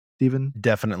say that, Stephen?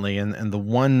 Definitely. And the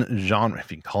one genre, if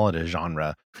you can call it a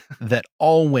genre, that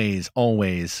always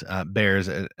bears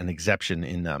an exception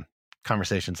in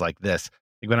conversations like this.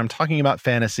 Like when I'm talking about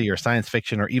fantasy or science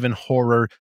fiction or even horror,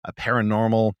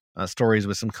 paranormal stories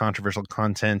with some controversial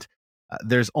content,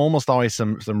 there's almost always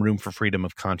some room for freedom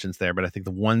of conscience there. But I think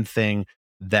the one thing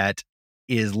that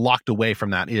is locked away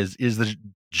from that is the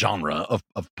genre of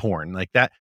porn. Like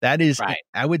that is, Right.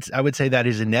 I would say that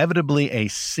is inevitably a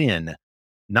sin,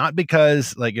 not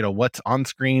because what's on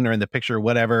screen or in the picture or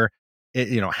whatever,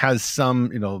 it, has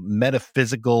some,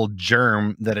 metaphysical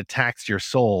germ that attacks your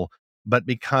soul, but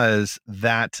because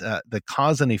that the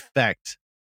cause and effect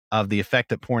of the effect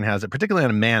that porn has, particularly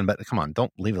on a man, but come on,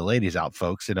 don't leave the ladies out,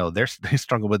 folks. They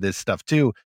struggle with this stuff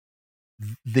too.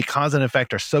 The cause and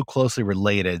effect are so closely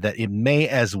related that it may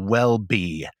as well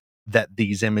be that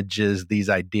these images, these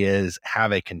ideas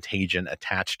have a contagion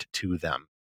attached to them.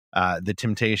 The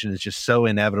temptation is just so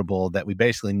inevitable that we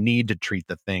basically need to treat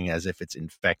the thing as if it's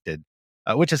infected,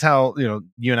 which is how,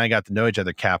 you and I got to know each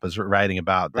other. Cap was writing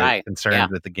about the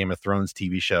concerns with the Game of Thrones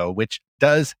TV show, which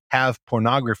does have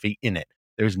pornography in it.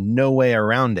 There's no way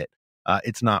around it.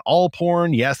 It's not all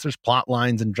porn. Yes, there's plot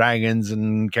lines and dragons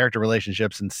and character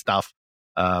relationships and stuff.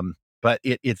 But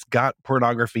it's got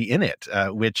pornography in it,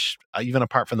 which even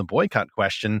apart from the boycott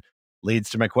question leads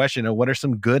to my question of what are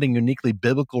some good and uniquely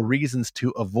biblical reasons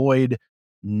to avoid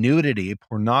nudity,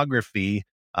 pornography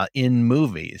in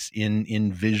movies,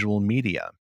 in visual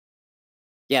media?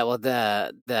 Yeah, well,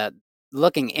 the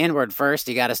looking inward first,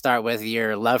 you got to start with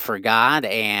your love for God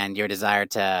and your desire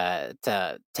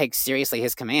to take seriously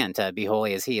His command to be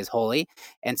holy as He is holy,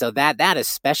 and so that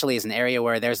especially is an area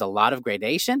where there's a lot of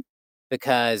gradation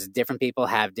because different people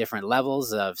have different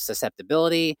levels of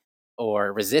susceptibility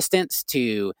or resistance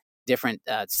to different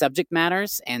subject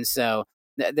matters, and so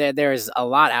there's a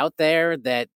lot out there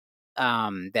that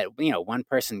one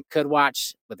person could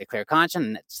watch with a clear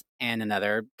conscience and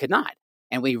another could not.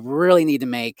 And we really need to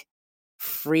make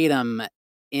freedom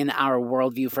in our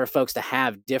worldview for folks to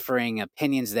have differing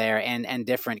opinions there and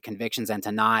different convictions, and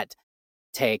to not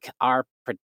take our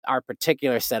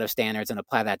particular set of standards and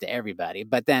apply that to everybody.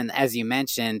 But then, as you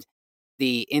mentioned,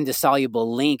 the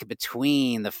indissoluble link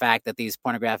between the fact that these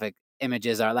pornographic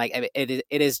images are like it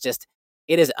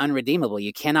is unredeemable.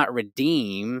 You cannot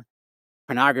redeem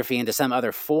pornography into some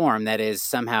other form that is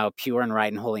somehow pure and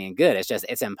right and holy and good.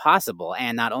 It's impossible.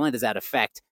 And not only does that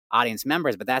affect audience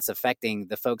members, but that's affecting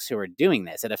the folks who are doing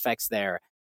this. It affects their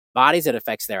bodies, it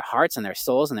affects their hearts and their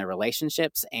souls and their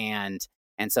relationships. And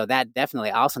so that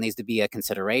definitely also needs to be a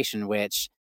consideration, which,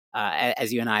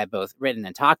 as you and I have both written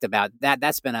and talked about,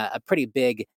 that's been a pretty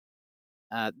big,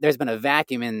 there's been a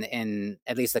vacuum in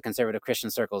at least the conservative Christian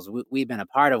circles we've been a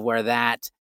part of, where that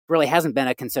really hasn't been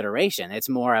a consideration. It's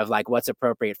more of like what's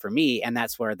appropriate for me, and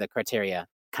that's where the criteria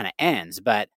kind of ends.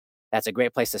 But that's a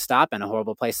great place to stop and a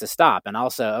horrible place to stop. And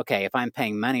also, okay, if I'm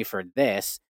paying money for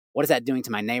this, what is that doing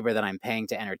to my neighbor that I'm paying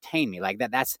to entertain me? Like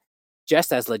that's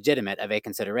just as legitimate of a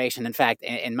consideration. In fact,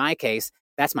 in my case,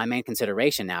 that's my main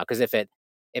consideration now. Because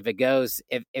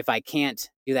if I can't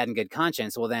do that in good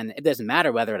conscience, well, then it doesn't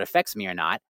matter whether it affects me or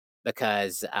not,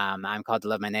 because I'm called to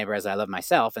love my neighbor as I love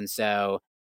myself. And so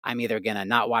I'm either going to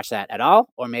not watch that at all,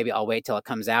 or maybe I'll wait till it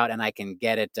comes out and I can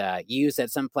get it used at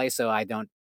some place so I don't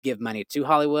give money to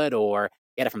Hollywood or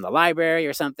get it from the library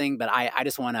or something. But I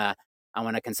just want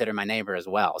to consider my neighbor as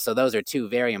well. So those are two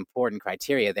very important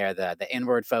criteria there: the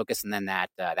inward focus and then that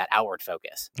outward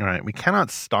focus. All right, we cannot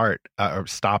start or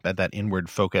stop at that inward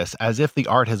focus as if the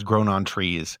art has grown on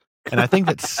trees. And I think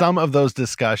that some of those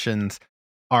discussions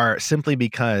are simply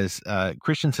because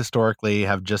Christians historically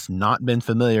have just not been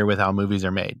familiar with how movies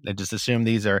are made. They just assume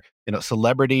these are,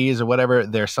 celebrities or whatever.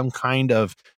 They're some kind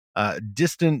of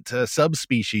distant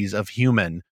subspecies of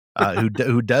human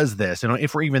who does this.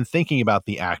 If we're even thinking about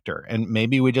the actor, and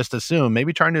maybe we just assume,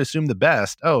 maybe trying to assume the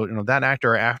best. Oh, that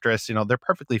actor or actress, they're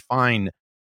perfectly fine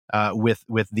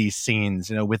with these scenes,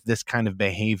 with this kind of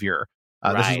behavior.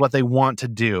 This is Right. what they want to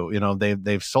do.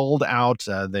 They've sold out.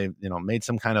 They've made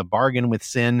some kind of bargain with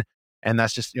sin, and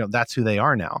that's just that's who they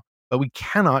are now. But we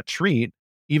cannot treat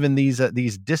even these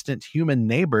distant human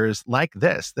neighbors like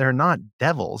this. They're not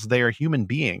devils. They are human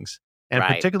beings, and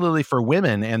Right. particularly for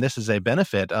women. And this is a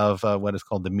benefit of what is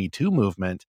called the Me Too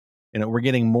movement. We're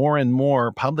getting more and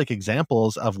more public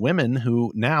examples of women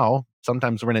who now,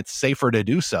 sometimes when it's safer to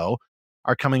do so,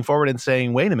 are coming forward and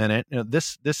saying, wait a minute,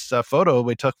 this photo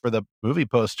we took for the movie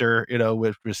poster,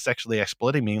 which was sexually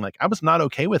exploiting me. Like, I was not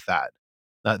okay with that.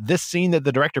 This scene that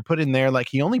the director put in there, like,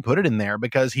 he only put it in there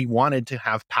because he wanted to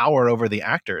have power over the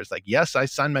actors. Like, yes, I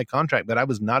signed my contract, but I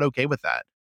was not okay with that.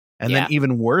 And Yeah. then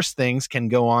even worse things can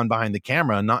go on behind the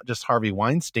camera, not just Harvey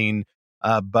Weinstein,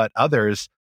 but others.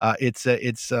 It's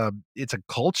a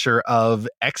culture of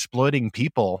exploiting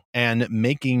people and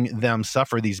making them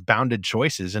suffer these bounded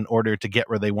choices in order to get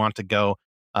where they want to go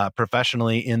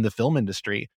professionally in the film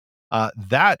industry.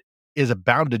 That is a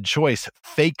bounded choice,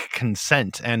 fake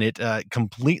consent, and it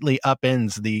completely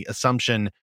upends the assumption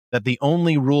that the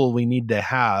only rule we need to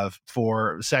have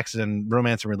for sex and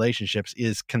romance and relationships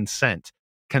is consent.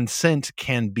 Consent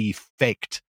can be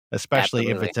faked, especially if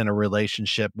Absolutely. it's in a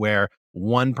relationship where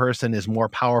one person is more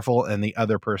powerful and the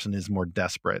other person is more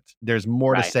desperate. There's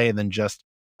more to Right. say than just,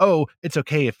 oh, it's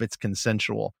okay if it's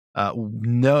consensual.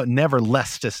 No, never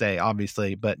less to say,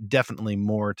 obviously, but definitely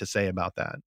more to say about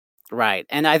that. Right.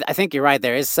 And I think you're right.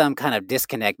 There is some kind of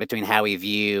disconnect between how we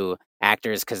view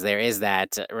actors because there is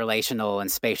that relational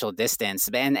and spatial distance.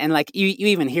 And like you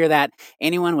even hear that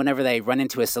anyone, whenever they run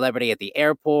into a celebrity at the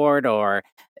airport or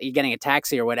you're getting a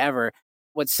taxi or whatever,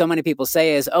 what so many people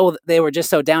say is, oh, they were just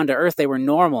so down to earth. They were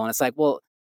normal. And it's like, well,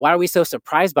 why are we so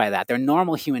surprised by that? They're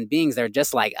normal human beings. They're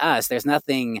just like us. There's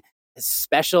nothing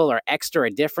special or extra or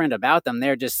different about them.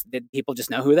 People just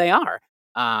know who they are.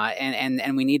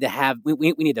 And we need to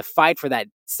we need to fight for that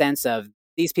sense of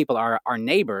these people are our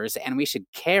neighbors and we should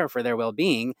care for their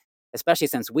well-being, especially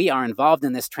since we are involved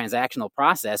in this transactional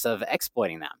process of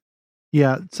exploiting them.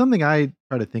 Yeah, something I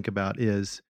try to think about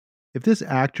is if this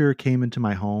actor came into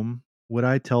my home, would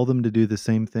I tell them to do the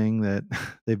same thing that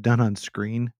they've done on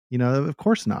screen? Of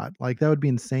course not. Like that would be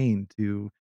insane to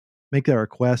make that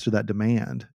request or that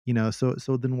demand. So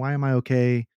then why am I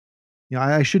okay?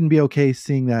 I shouldn't be okay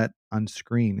seeing that on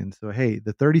screen. And so, hey,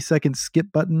 the 30-second skip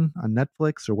button on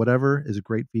Netflix or whatever is a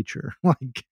great feature.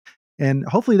 And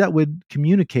hopefully that would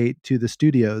communicate to the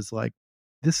studios, like,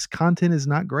 this content is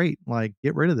not great. Like,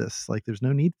 get rid of this. Like, there's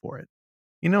no need for it.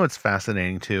 What's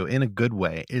fascinating too, in a good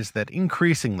way, is that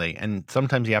increasingly, and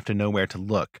sometimes you have to know where to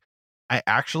look, I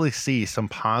actually see some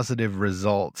positive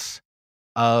results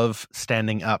of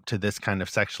standing up to this kind of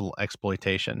sexual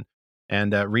exploitation.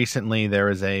 And recently, for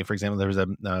example, there was I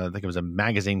think it was a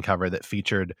magazine cover that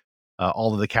featured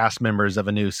all of the cast members of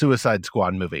a new Suicide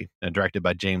Squad movie, directed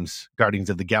by James Guardians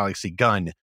of the Galaxy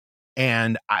Gunn.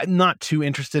 And I'm not too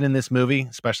interested in this movie,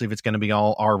 especially if it's going to be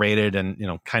all R-rated and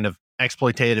kind of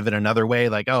exploitative in another way.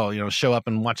 Like, oh, show up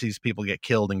and watch these people get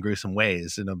killed in gruesome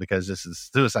ways, because this is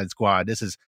Suicide Squad. This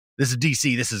is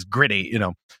DC. This is gritty.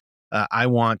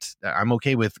 I'm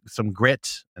okay with some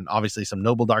grit and obviously some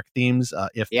noble dark themes.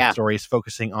 If the Yeah. story is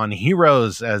focusing on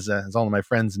heroes, as all of my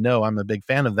friends know, I'm a big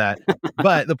fan of that.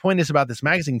 But the point is about this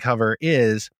magazine cover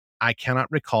is I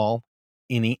cannot recall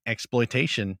any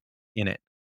exploitation in it.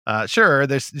 Sure,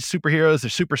 there's superheroes,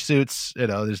 there's super suits,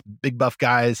 there's big buff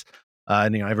guys,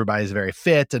 and everybody's very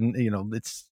fit, and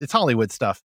it's Hollywood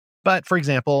stuff. But for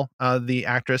example, the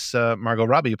actress Margot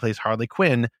Robbie, who plays Harley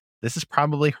Quinn, this is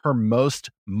probably her most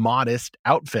modest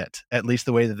outfit, at least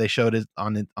the way that they showed it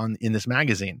on in this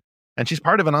magazine. And she's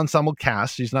part of an ensemble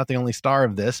cast. She's not the only star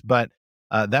of this, but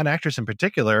that actress in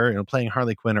particular, playing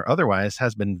Harley Quinn or otherwise,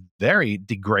 has been very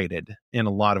degraded in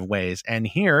a lot of ways. And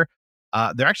here,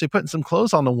 they're actually putting some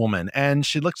clothes on the woman, and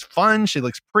she looks fun. She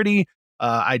looks pretty.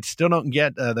 I still don't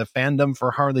get the fandom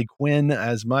for Harley Quinn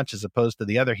as much as opposed to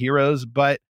the other heroes,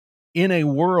 but in a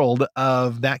world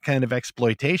of that kind of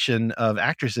exploitation of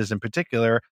actresses in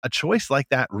particular, a choice like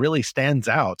that really stands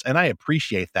out, and I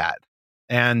appreciate that.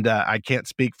 And I can't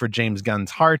speak for James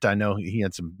Gunn's heart. I know he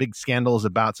had some big scandals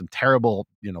about some terrible,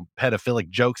 pedophilic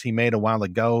jokes he made a while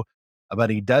ago, but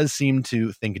he does seem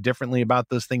to think differently about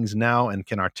those things now and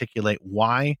can articulate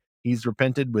why he's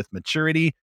repented with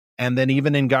maturity. And then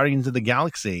even in Guardians of the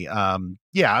Galaxy,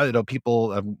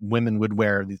 people, women would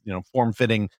wear these,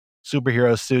 form-fitting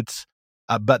superhero suits,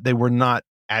 but they were not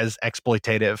as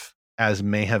exploitative as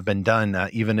may have been done,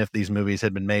 even if these movies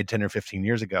had been made 10 or 15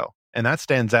 years ago. And that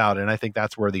stands out, and I think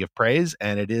that's worthy of praise,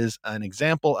 and it is an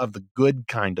example of the good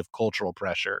kind of cultural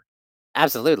pressure.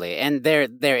 Absolutely. And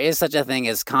there is such a thing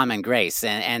as common grace.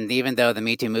 And even though the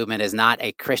Me Too movement is not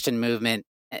a Christian movement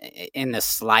in the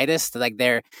slightest, like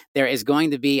there is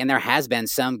going to be, and there has been,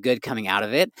 some good coming out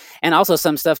of it, and also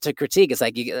some stuff to critique. It's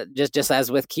like just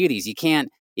as with Cuties, you can't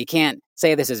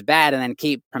say this is bad and then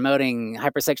keep promoting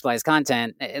hypersexualized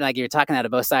content. Like, you're talking out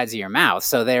of both sides of your mouth.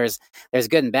 So there's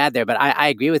good and bad there. But I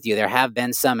agree with you. There have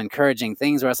been some encouraging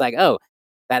things where it's like, oh,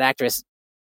 that actress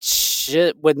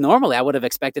would normally, I would have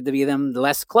expected to be them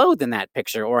less clothed in that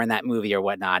picture or in that movie or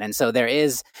whatnot. And so there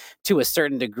is, to a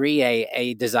certain degree,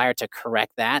 a desire to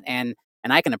correct that. And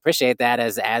I can appreciate that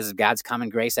as God's common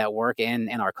grace at work in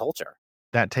our culture.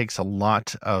 That takes a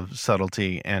lot of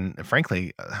subtlety and,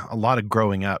 frankly, a lot of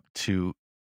growing up to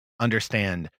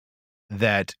understand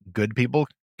that good people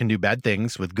can do bad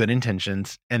things with good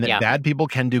intentions, and that bad people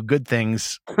can do good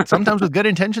things, sometimes with good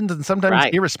intentions and sometimes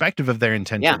irrespective of their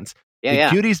intentions. The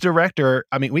Cuties director,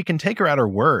 I mean, we can take her at her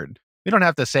word. We don't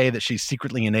have to say that she's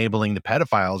secretly enabling the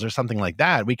pedophiles or something like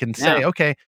that. We can say,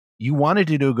 okay, you wanted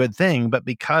to do a good thing, but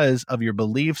because of your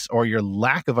beliefs or your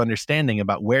lack of understanding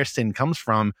about where sin comes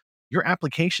from, your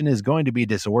application is going to be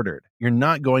disordered. You're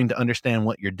not going to understand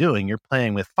what you're doing. You're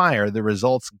playing with fire. The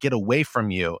results get away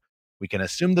from you. We can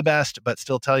assume the best, but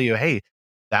still tell you, hey,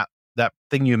 that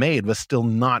thing you made was still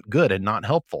not good and not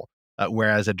helpful.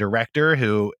 Whereas a director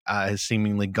who has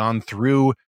seemingly gone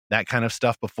through that kind of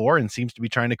stuff before and seems to be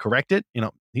trying to correct it,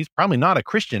 he's probably not a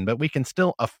Christian, but we can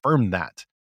still affirm that.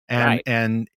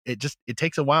 And it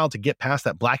takes a while to get past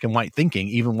that black and white thinking,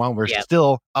 even while we're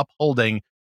still upholding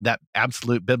that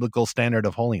absolute biblical standard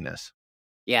of holiness.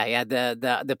 Yeah.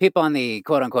 The people on the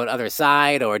quote unquote other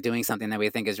side, or doing something that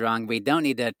we think is wrong, we don't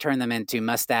need to turn them into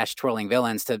mustache twirling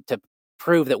villains to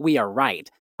prove that we are right.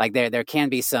 Like there can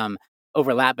be some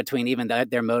overlap between even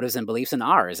their motives and beliefs and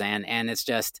ours, and it's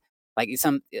just like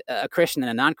a Christian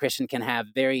and a non-Christian can have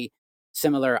very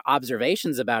similar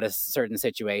observations about a certain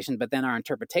situation, but then our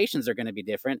interpretations are going to be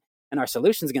different, and our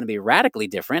solutions are going to be radically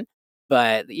different.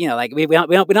 But like we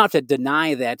don't have to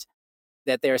deny that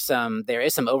there is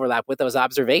some overlap with those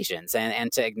observations, and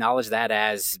to acknowledge that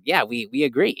as we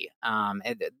agree.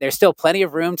 There's still plenty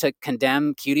of room to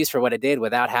condemn Cuties for what it did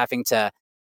without having to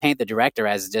paint the director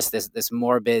as just this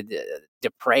morbid,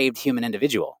 depraved human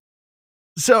individual.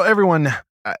 So everyone,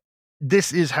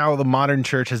 this is how the modern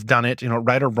church has done it,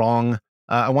 right or wrong.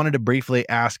 I wanted to briefly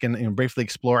ask and briefly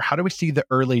explore, how do we see the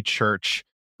early church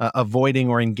avoiding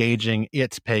or engaging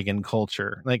its pagan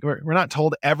culture? Like, we're not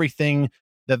told everything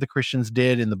that the Christians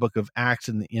did in the book of Acts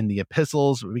and in the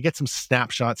epistles. We get some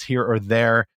snapshots here or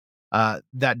there.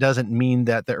 That doesn't mean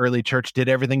that the early church did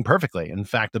everything perfectly. In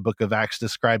fact, the book of Acts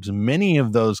describes many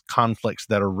of those conflicts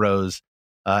that arose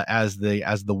as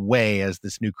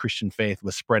this new Christian faith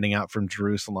was spreading out from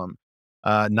Jerusalem.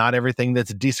 Not everything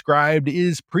that's described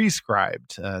is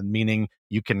prescribed, meaning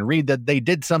you can read that they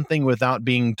did something without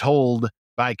being told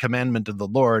by commandment of the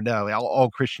Lord. All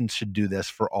Christians should do this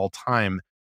for all time.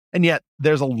 And yet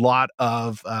there's a lot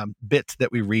of bits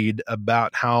that we read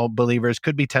about how believers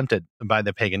could be tempted by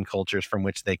the pagan cultures from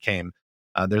which they came.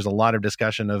 There's a lot of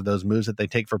discussion of those moves that they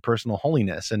take for personal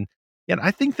holiness. And yet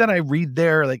I think that I read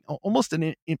there like almost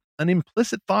an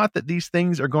implicit thought that these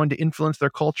things are going to influence their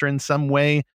culture in some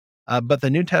way. But the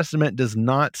New Testament does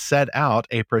not set out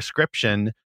a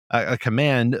prescription, a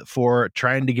command for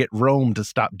trying to get Rome to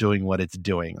stop doing what it's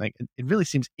doing. Like, it really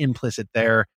seems implicit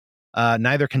there.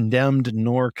 Neither condemned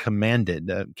nor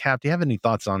commanded. Cap, do you have any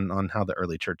thoughts on how the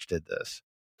early church did this?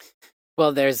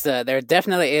 Well, there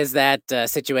definitely is that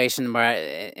situation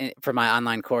where, for my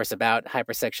online course about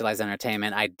hypersexualized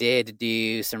entertainment, I did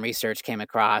do some research, came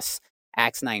across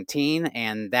Acts 19,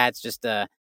 and that's just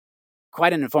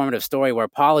quite an informative story where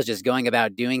Paul is just going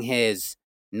about doing his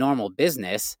normal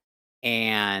business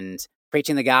and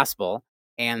preaching the gospel.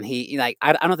 And I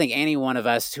don't think any one of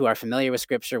us who are familiar with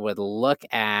Scripture would look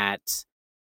at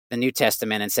the New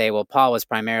Testament and say, well, Paul was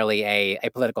primarily a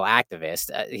political activist.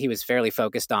 He was fairly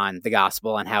focused on the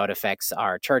gospel and how it affects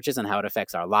our churches and how it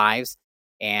affects our lives.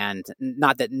 And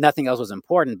not that nothing else was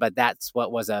important, but that's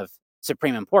what was of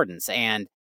supreme importance. And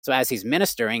so as he's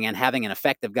ministering and having an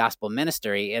effective gospel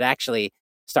ministry, it actually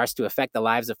starts to affect the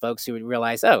lives of folks who would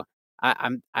realize, oh,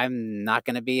 I'm not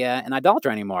going to be an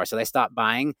idolater anymore. So they stop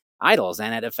buying idols,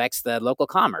 and it affects the local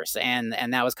commerce. And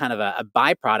that was kind of a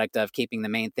byproduct of keeping the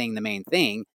main thing the main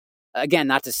thing. Again,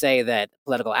 not to say that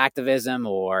political activism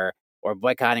or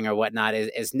boycotting or whatnot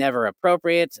is never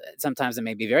appropriate. Sometimes it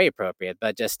may be very appropriate,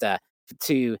 but just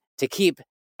to keep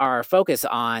our focus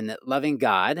on loving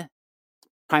God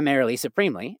primarily,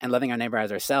 supremely, and loving our neighbor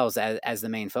as ourselves as the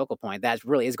main focal point, that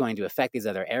really is going to affect these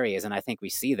other areas. And I think we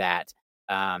see that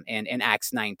in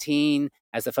Acts 19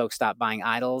 as the folks stop buying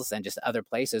idols, and just other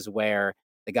places where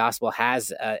the gospel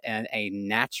has a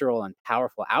natural and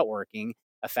powerful outworking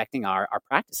affecting our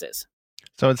practices.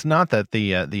 So it's not that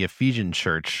the Ephesian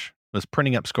church was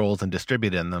printing up scrolls and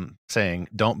distributing them, saying,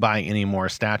 "Don't buy any more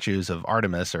statues of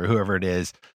Artemis or whoever it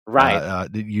is." Right.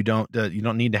 You don't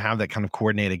need to have that kind of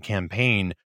coordinated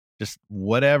campaign. Just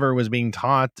whatever was being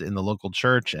taught in the local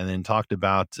church and then talked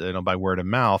about, by word of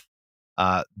mouth.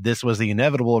 This was the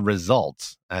inevitable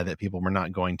result that people were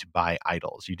not going to buy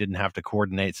idols. You didn't have to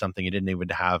coordinate something. You didn't even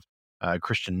have a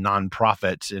Christian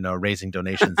nonprofit, raising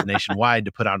donations nationwide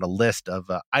to put out a list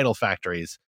of idol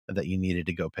factories that you needed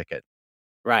to go pick it.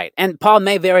 Right. And Paul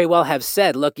may very well have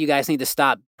said, look, you guys need to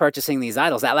stop purchasing these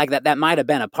idols. That might have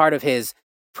been a part of his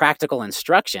practical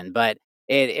instruction, but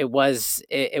it wasn't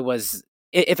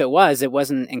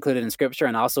included in Scripture,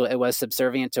 and also it was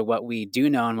subservient to what we do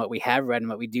know and what we have read and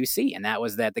what we do see, and that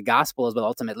was that the gospel is what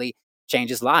ultimately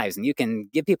changes lives. And you can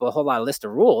give people a whole lot of list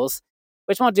of rules,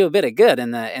 which won't do a bit of good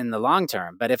in the long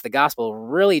term. But if the gospel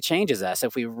really changes us,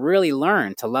 if we really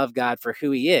learn to love God for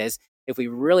who He is, if we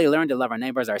really learn to love our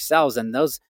neighbors ourselves, then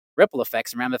those ripple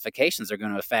effects and ramifications are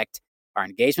going to affect our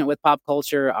engagement with pop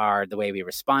culture, the way we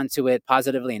respond to it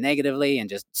positively and negatively, and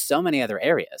just so many other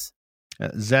areas.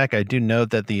 Zach, I do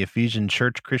note that the Ephesian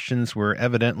church Christians were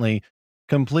evidently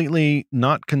completely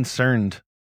not concerned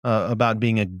about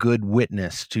being a good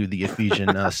witness to the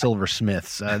Ephesian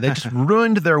silversmiths. They just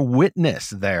ruined their witness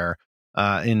there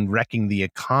in wrecking the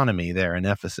economy there in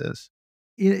Ephesus.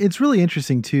 It's really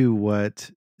interesting, too, what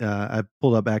I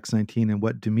pulled up Acts 19 and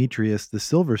what Demetrius, the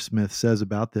silversmith, says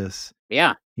about this.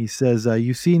 Yeah. He says,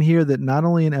 you've seen here that not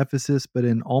only in Ephesus, but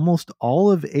in almost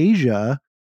all of Asia,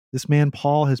 this man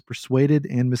Paul has persuaded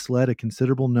and misled a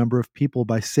considerable number of people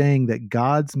by saying that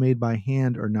gods made by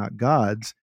hand are not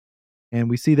gods. And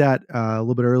we see that a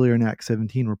little bit earlier in Acts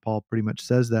 17, where Paul pretty much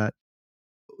says that.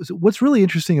 So what's really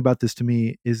interesting about this to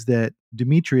me is that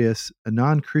Demetrius, a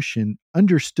non-Christian,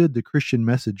 understood the Christian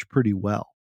message pretty well.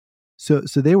 So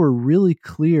they were really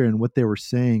clear in what they were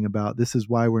saying about this is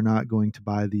why we're not going to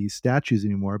buy these statues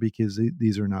anymore, because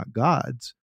these are not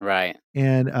gods. Right.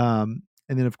 And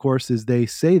then, of course, as they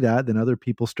say that, then other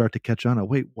people start to catch on. Oh,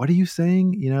 wait, what are you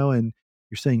saying? And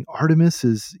you're saying Artemis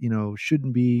is,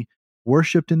 shouldn't be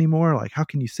worshipped anymore. Like, how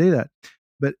can you say that?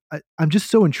 But I'm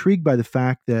just so intrigued by the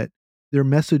fact that their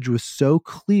message was so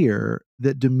clear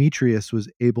that Demetrius was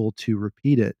able to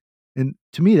repeat it. And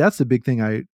to me, that's the big thing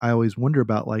I always wonder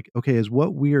about. Like, okay, is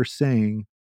what we are saying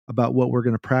about what we're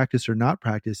going to practice or not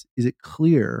practice, is it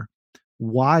clear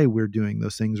why we're doing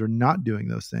those things or not doing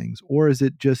those things? Or is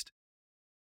it just,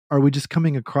 are we just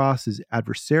coming across as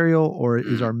adversarial, or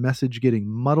is our message getting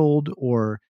muddled?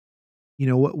 Or,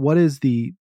 what is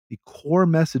the core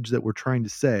message that we're trying to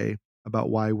say about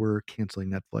why we're canceling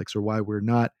Netflix or why we're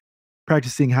not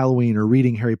practicing Halloween or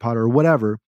reading Harry Potter or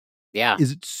whatever? Yeah.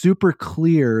 Is it super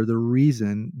clear the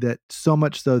reason, that so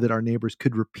much so that our neighbors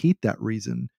could repeat that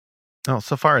reason? Well,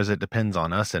 so far as it depends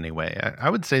on us anyway, I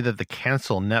would say that the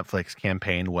cancel Netflix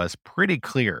campaign was pretty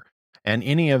clear. And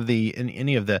any of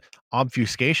the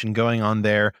obfuscation going on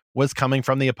there was coming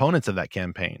from the opponents of that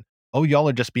campaign. Oh, y'all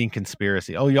are just being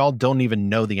conspiracy. Oh, y'all don't even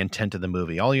know the intent of the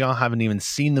movie. Oh, y'all haven't even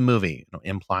seen the movie,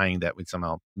 implying that we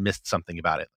somehow missed something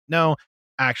about it. No,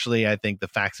 actually, I think the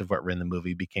facts of what were in the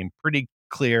movie became pretty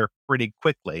clear pretty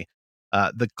quickly.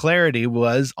 The clarity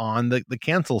was on the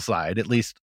cancel side, at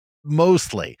least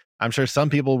mostly. I'm sure some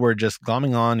people were just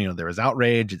glomming on, there was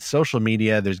outrage, it's social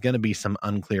media, there's going to be some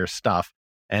unclear stuff.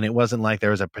 And it wasn't like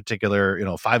there was a particular,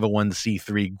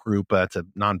 501c3 group, it's a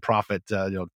nonprofit,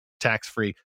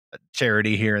 tax-free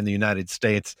charity here in the United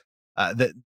States,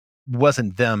 that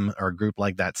wasn't them or a group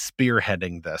like that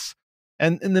spearheading this.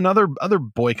 And then other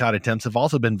boycott attempts have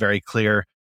also been very clear.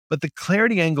 But the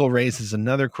clarity angle raises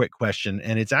another quick question,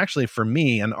 and it's actually, for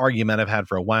me, an argument I've had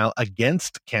for a while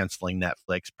against canceling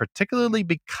Netflix, particularly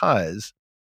because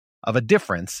of a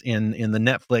difference in the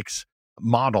Netflix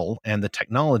model and the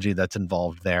technology that's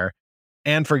involved there.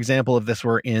 And for example, if this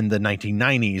were in the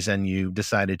 1990s and you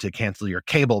decided to cancel your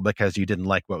cable because you didn't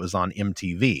like what was on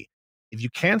MTV, if you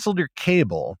canceled your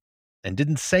cable and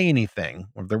didn't say anything,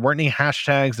 or there weren't any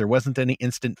hashtags, there wasn't any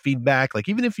instant feedback, like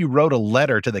even if you wrote a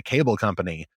letter to the cable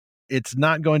company, it's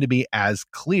not going to be as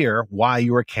clear why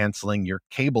you are canceling your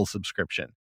cable subscription.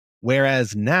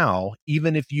 Whereas now,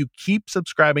 even if you keep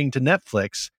subscribing to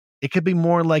Netflix, it could be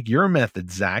more like your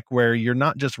method, Zach, where you're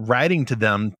not just writing to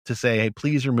them to say, hey,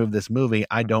 please remove this movie.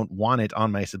 I don't want it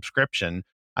on my subscription.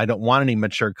 I don't want any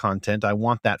mature content. I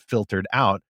want that filtered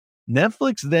out.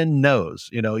 Netflix then knows,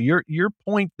 your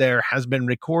point there has been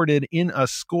recorded in a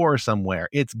score somewhere.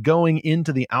 It's going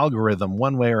into the algorithm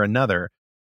one way or another.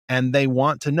 And they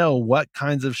want to know what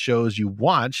kinds of shows you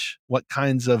watch, what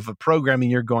kinds of programming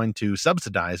you're going to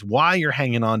subsidize, why you're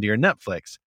hanging on to your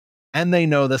Netflix. And they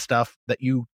know the stuff that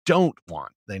you don't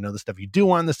want. They know the stuff you do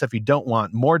want, the stuff you don't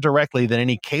want, more directly than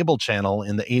any cable channel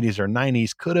in the 80s or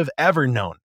 90s could have ever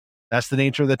known. That's the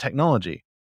nature of the technology.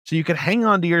 So you could hang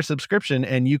on to your subscription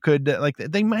and you could,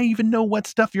 they might even know what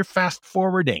stuff you're fast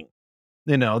forwarding.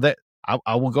 That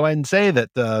I will go ahead and say that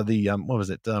what was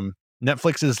it?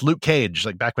 Netflix's Luke Cage,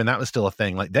 like back when that was still a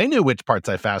thing, like they knew which parts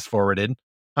I fast forwarded.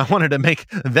 I wanted to make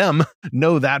them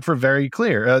know that for very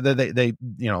clear.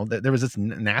 There was this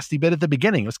nasty bit at the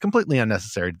beginning. It was completely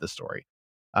unnecessary to the story.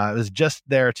 It was just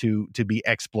there to be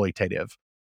exploitative.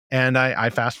 And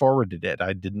I fast forwarded it.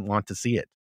 I didn't want to see it.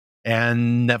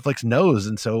 And Netflix knows.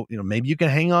 And so, maybe you can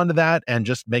hang on to that and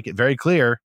just make it very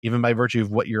clear, even by virtue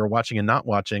of what you're watching and not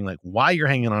watching, like why you're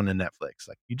hanging on to Netflix.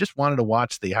 Like you just wanted to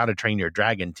watch the How to Train Your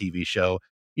Dragon TV show.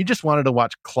 You just wanted to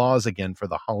watch Claws again for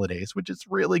the holidays, which is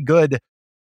really good.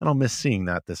 I don't miss seeing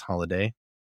that this holiday.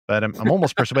 But I'm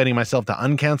almost persuading myself to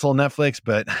uncancel Netflix,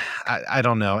 but I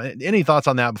don't know. Any thoughts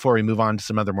on that before we move on to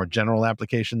some other more general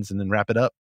applications and then wrap it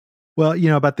up? Well,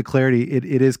 about the clarity, it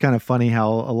is kind of funny how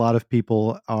a lot of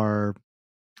people are,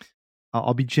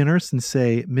 I'll be generous and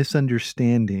say,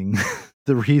 misunderstanding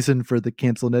the reason for the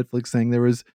cancel Netflix thing. There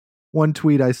was one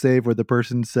tweet I saved where the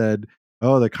person said,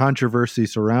 oh, the controversy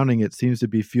surrounding it seems to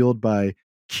be fueled by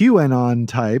QAnon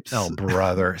types. Oh,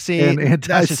 brother. See, and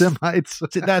anti-Semites.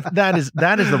 That is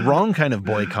the wrong kind of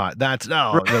boycott.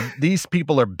 These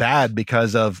people are bad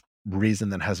because of reason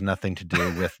that has nothing to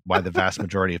do with why the vast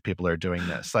majority of people are doing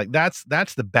this. Like that's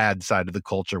the bad side of the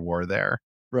culture war there.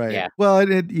 Right. Yeah. Well,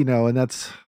 and that's,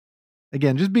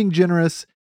 again, just being generous.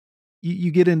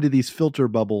 You get into these filter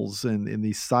bubbles and in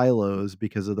these silos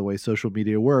because of the way social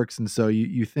media works. And so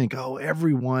you think, oh,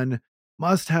 everyone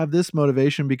must have this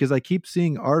motivation because I keep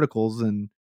seeing articles. And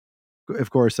of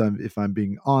course, if I'm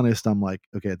being honest, I'm like,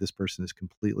 okay, this person is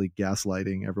completely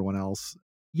gaslighting everyone else.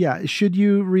 Yeah. Should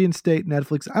you reinstate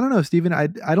Netflix? I don't know, Stephen. I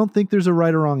don't think there's a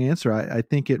right or wrong answer. I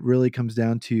think it really comes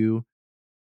down to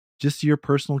just your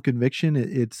personal conviction.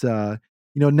 It's,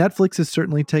 Netflix has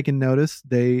certainly taken notice.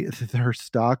 Their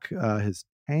stock has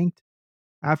tanked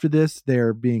after this.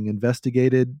 They're being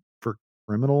investigated for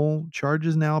criminal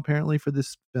charges now, apparently, for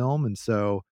this film. And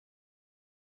so,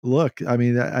 look, I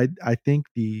mean, I think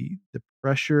the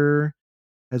pressure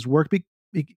has worked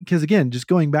because, again, just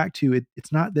going back to it,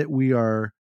 it's not that we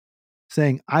are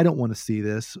saying I don't want to see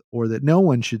this or that no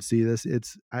one should see this.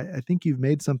 It's I think you've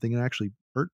made something that actually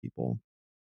hurt people,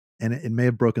 and it may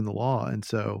have broken the law. And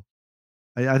so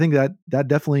I think that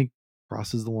definitely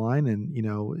crosses the line. And,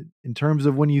 in terms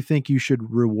of when you think you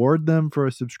should reward them for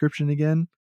a subscription again,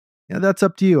 that's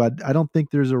up to you. I don't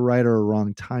think there's a right or a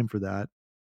wrong time for that.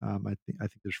 I think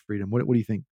there's freedom. What do you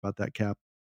think about that, Cap?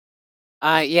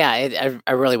 I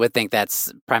really would think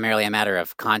that's primarily a matter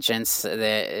of conscience.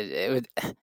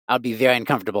 I'd be very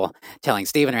uncomfortable telling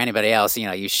Stephen or anybody else,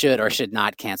 you should or should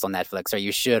not cancel Netflix, or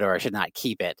you should or should not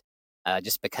keep it,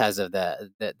 just because of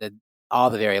the all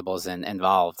the variables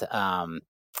involved.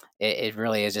 It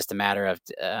really is just a matter of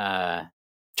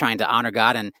trying to honor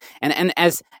God, and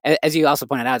as you also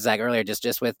pointed out, Zach, earlier,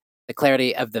 just with the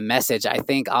clarity of the message, I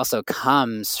think also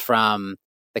comes from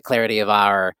the clarity of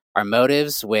our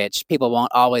motives, which people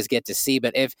won't always get to see.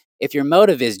 But if if your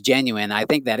motive is genuine, I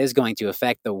think that is going to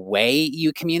affect the way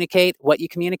you communicate, what you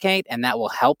communicate, and that will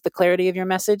help the clarity of your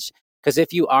message. Because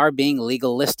if you are being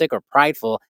legalistic or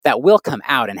prideful, that will come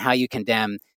out in how you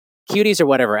condemn cuties or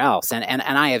whatever else. And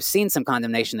I have seen some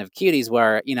condemnation of cuties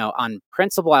where, on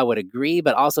principle, I would agree,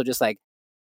 but also just like,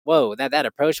 whoa, that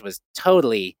approach was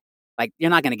totally like,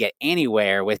 you're not going to get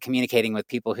anywhere with communicating with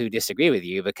people who disagree with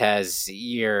you because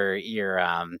you're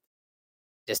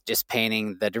just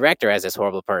painting the director as this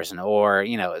horrible person, or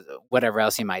whatever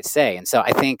else you might say. And so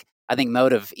I think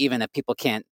motive, even if people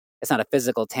can't, it's not a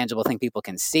physical tangible thing people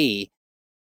can see,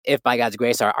 if by God's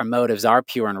grace our motives are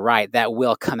pure and right, that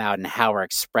will come out in how we're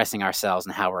expressing ourselves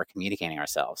and how we're communicating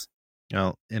ourselves.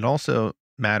 It also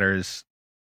matters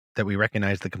that we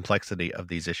recognize the complexity of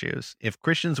these issues. If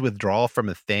Christians withdraw from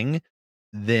a thing,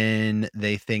 then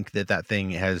they think that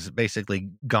thing has basically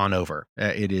gone over.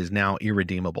 It is now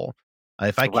irredeemable.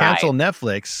 If I cancel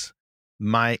Netflix,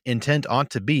 my intent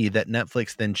ought to be that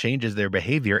Netflix then changes their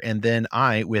behavior, and then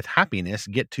I, with happiness,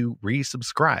 get to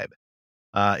resubscribe.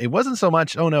 It wasn't so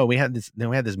much, oh no, we had this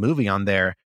movie on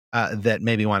there that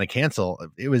made me want to cancel.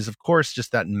 It was, of course,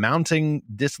 just that mounting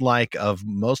dislike of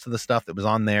most of the stuff that was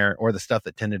on there, or the stuff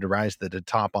that tended to rise to the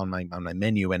top on my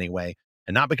menu anyway.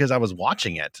 And not because I was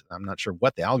watching it. I'm not sure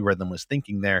what the algorithm was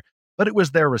thinking there, but it was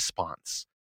their response.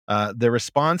 The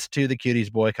response to the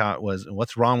Cuties boycott was,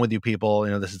 what's wrong with you people?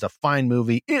 This is a fine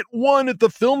movie. It won at the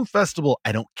film festival.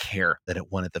 I don't care that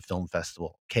it won at the film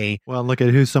festival. Okay. Well, look at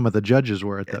who some of the judges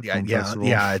were at that film festival.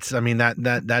 Yeah.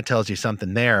 That tells you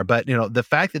something there. But, the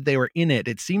fact that they were in it,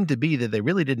 it seemed to be that they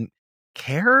really didn't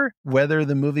care whether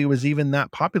the movie was even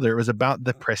that popular. It was about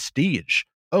the prestige.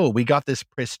 Oh, we got this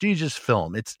prestigious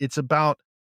film. It's about,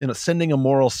 sending a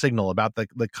moral signal about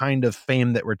the kind of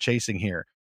fame that we're chasing here.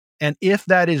 And if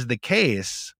that is the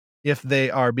case, if they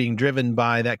are being driven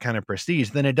by that kind of prestige,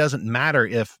 then it doesn't matter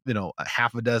if, a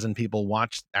half a dozen people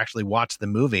actually watch the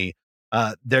movie.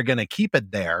 They're going to keep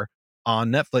it there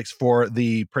on Netflix for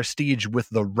the prestige with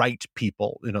the right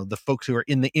people, the folks who are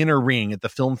in the inner ring at the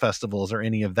film festivals or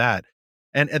any of that.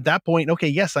 And at that point, okay,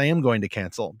 yes, I am going to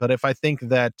cancel. But if I think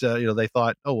that, they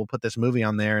thought, oh, we'll put this movie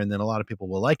on there and then a lot of people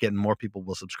will like it and more people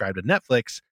will subscribe to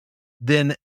Netflix,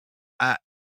 then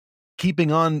keeping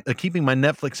my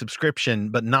Netflix subscription,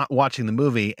 but not watching the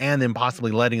movie, and then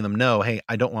possibly letting them know, hey,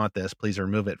 I don't want this, please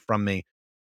remove it from me.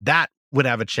 That would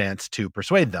have a chance to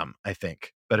persuade them, I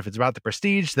think. But if it's about the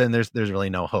prestige, then there's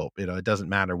really no hope. It doesn't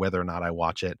matter whether or not I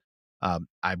watch it.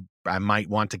 I might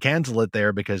want to cancel it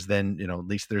there because then, at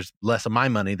least there's less of my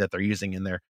money that they're using in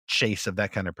their chase of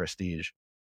that kind of prestige.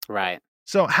 Right.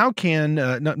 So how can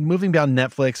moving beyond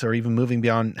Netflix or even moving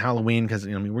beyond Halloween, because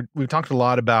we've talked a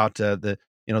lot about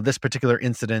this particular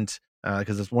incident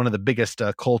because it's one of the biggest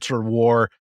culture war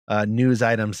news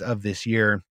items of this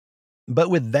year. But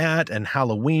with that and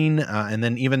Halloween and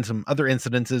then even some other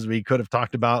incidences we could have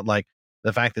talked about, like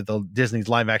the fact that the Disney's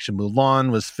live action Mulan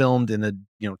was filmed in a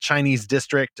Chinese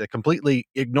district, completely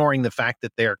ignoring the fact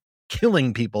that they're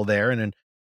killing people there in an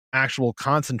actual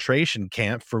concentration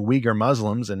camp for Uyghur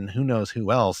Muslims and who knows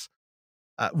who else.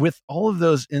 With all of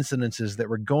those incidences that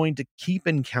we're going to keep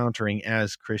encountering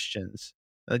as Christians,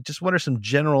 just what are some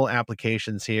general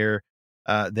applications here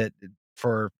that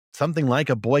for something like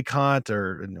a boycott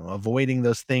or avoiding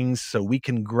those things so we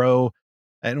can grow?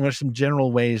 And what are some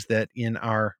general ways that in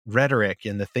our rhetoric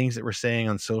and the things that we're saying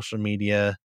on social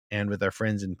media and with our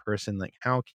friends in person, like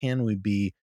how can we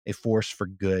be a force for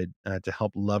good to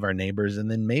help love our neighbors and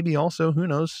then maybe also, who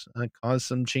knows, cause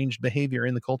some changed behavior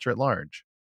in the culture at large?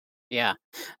 Yeah.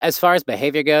 As far as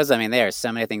behavior goes, I mean, there are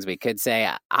so many things we could say.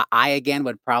 I again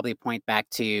would probably point back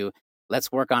to,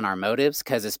 let's work on our motives,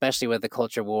 because especially with the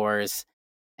culture wars,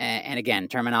 and again,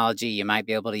 terminology, you might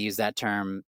be able to use that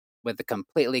term with a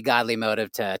completely godly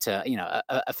motive to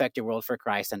affect your world for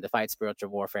Christ and to fight spiritual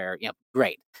warfare.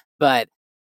 Great. But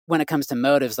when it comes to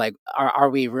motives, like, are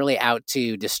we really out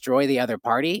to destroy the other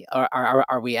party? Or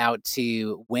are we out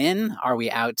to win? Are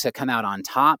we out to come out on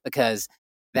top? Because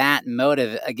that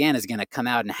motive, again, is going to come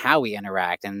out in how we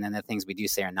interact and then the things we do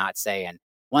say or not say. And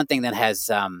one thing that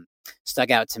has stuck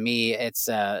out to me, it's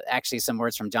actually some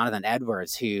words from Jonathan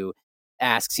Edwards, who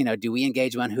asks, do we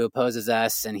engage one who opposes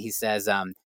us? And he says,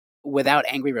 without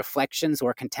angry reflections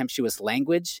or contemptuous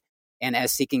language, and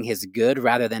as seeking his good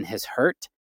rather than his hurt,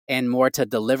 and more to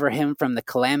deliver him from the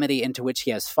calamity into which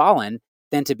he has fallen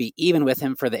than to be even with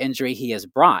him for the injury he has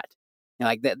brought.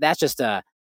 That's just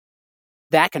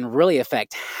that can really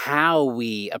affect how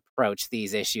we approach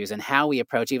these issues and how we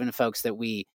approach even folks that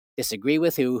we disagree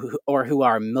with who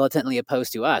are militantly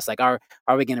opposed to us. Like, are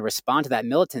we going to respond to that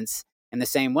militants in the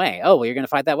same way. Oh, well, you're going to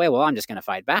fight that way. Well, I'm just going to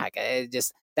fight back.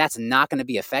 That's not going to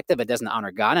be effective. It doesn't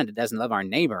honor God and it doesn't love our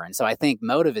neighbor. And so I think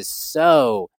motive is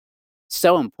so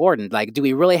important. Like, do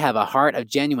we really have a heart of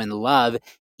genuine love,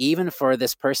 even for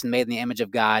this person made in the image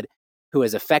of God who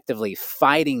is effectively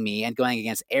fighting me and going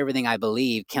against everything I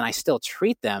believe? Can I still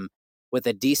treat them with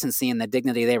the decency and the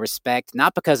dignity they respect,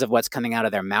 not because of what's coming out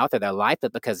of their mouth or their life,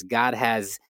 but because God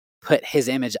has put his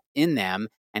image in them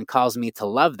and calls me to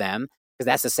love them? Because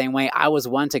that's the same way I was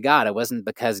one to God. It wasn't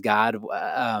because God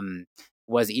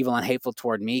was evil and hateful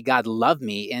toward me. God loved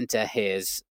me into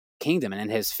his kingdom and in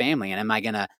his family. And am I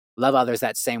going to love others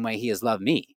that same way he has loved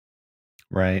me?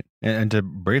 Right. And to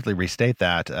briefly restate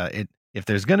that, if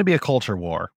there's going to be a culture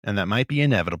war, and that might be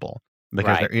inevitable,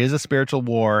 because Right. there is a spiritual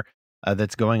war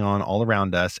that's going on all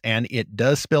around us, and it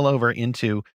does spill over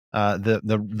into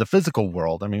the physical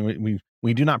world. I mean,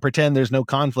 we do not pretend there's no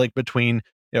conflict between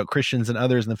Christians and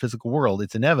others in the physical world.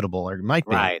 It's inevitable, or it might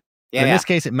be. Right. But Yeah. in Yeah. this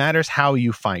case, it matters how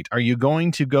you fight. Are you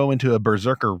going to go into a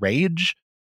berserker rage,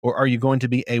 or are you going to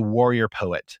be a warrior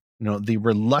poet? The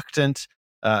reluctant,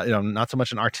 not so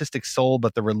much an artistic soul,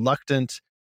 but the reluctant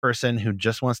person who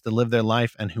just wants to live their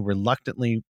life and who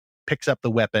reluctantly picks up the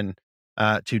weapon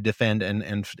to defend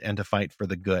and to fight for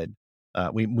the good.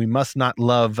 We must not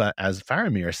love, as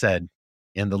Faramir said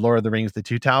in The Lord of the Rings, The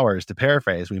Two Towers, to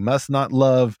paraphrase, we must not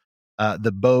love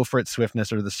the bow for its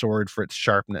swiftness or the sword for its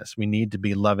sharpness. We need to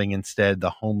be loving instead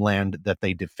the homeland that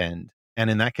they defend.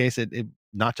 And in that case, it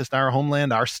not just our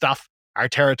homeland, our stuff, our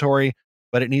territory,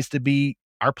 but it needs to be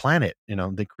our planet,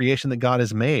 the creation that God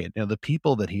has made, the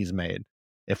people that he's made.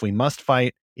 If we must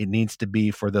fight, it needs to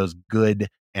be for those good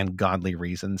and godly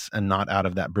reasons and not out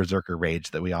of that berserker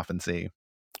rage that we often see.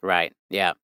 Right.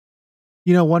 Yeah.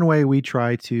 One way we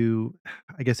try to,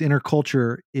 I guess,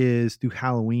 interculture is through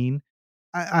Halloween.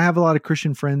 I have a lot of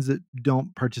Christian friends that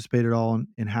don't participate at all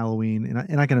in Halloween,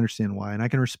 and I can understand why, and I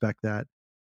can respect that.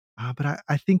 But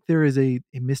I think there is a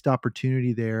missed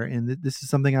opportunity there, and this is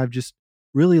something I've just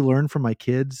really learned from my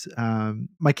kids.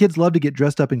 My kids love to get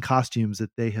dressed up in costumes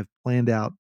that they have planned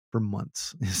out for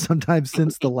months, sometimes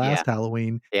since the Yeah. last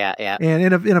Halloween, Yeah. Yeah.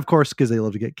 and of course because they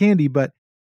love to get candy. But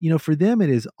for them, it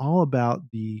is all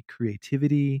about the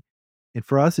creativity, and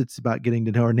for us, it's about getting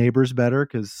to know our neighbors better.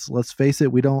 Because let's face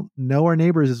it, we don't know our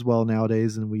neighbors as well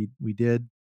nowadays than we did.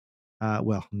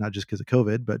 Well, not just because of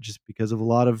COVID, but just because of a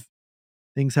lot of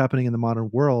things happening in the modern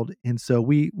world. And so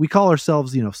we call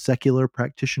ourselves, secular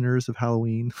practitioners of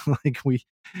Halloween. Like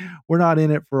we're not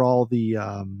in it for all the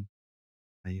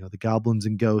goblins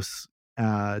and ghosts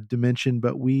dimension,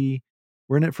 but we're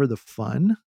in it for the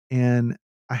fun. And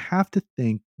I have to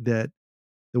think that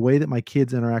the way that my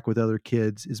kids interact with other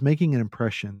kids is making an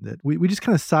impression that we just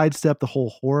kind of sidestep the whole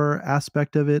horror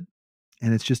aspect of it.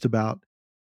 And it's just about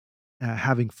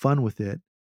having fun with it.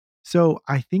 So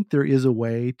I think there is a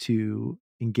way to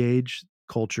engage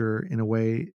culture in a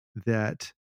way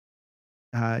that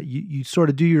you sort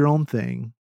of do your own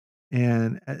thing,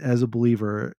 and as a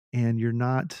believer, and you're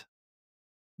not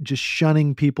just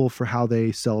shunning people for how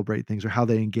they celebrate things or how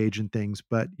they engage in things,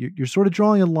 but you're sort of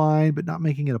drawing a line, but not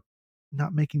making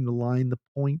the line the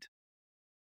point.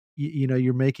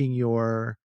 You're making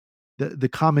the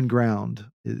common ground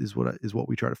is what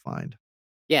we try to find.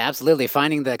 Yeah, absolutely.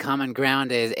 Finding the common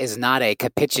ground is not a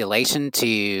capitulation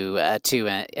to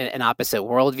an opposite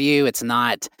worldview. It's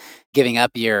not giving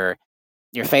up your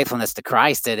faithfulness to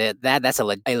Christ. That's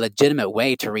a legitimate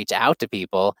way to reach out to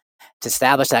people. To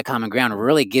establish that common ground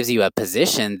really gives you a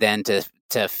position then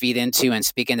to feed into and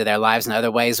speak into their lives in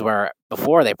other ways where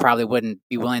before they probably wouldn't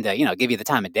be willing to give you the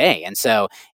time of day. And so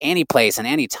any place and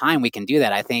any time we can do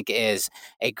that, I think, is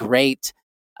a great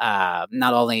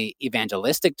not only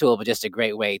evangelistic tool, but just a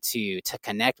great way to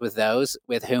connect with those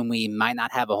with whom we might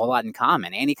not have a whole lot in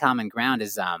common. Any common ground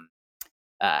is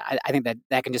I think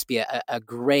that can just be a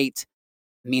great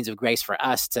means of grace for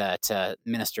us to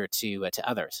minister to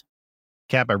others.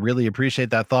 Cap, I really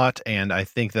appreciate that thought, and I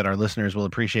think that our listeners will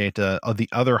appreciate the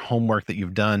other homework that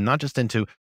you've done, not just into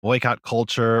boycott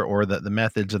culture or the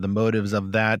methods or the motives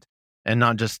of that, and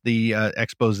not just the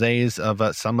exposés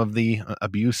of some of the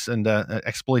abuse and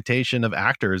exploitation of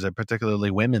actors,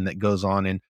 particularly women, that goes on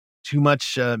in too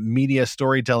much media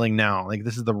storytelling now. Like,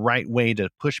 this is the right way to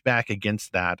push back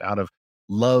against that out of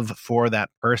love for that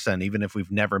person, even if we've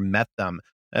never met them.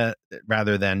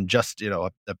 Rather than just a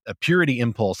purity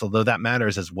impulse, although that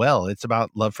matters as well. It's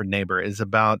about love for neighbor. It's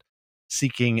about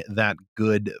seeking that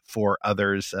good for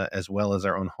others as well as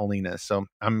our own holiness. So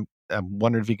I'm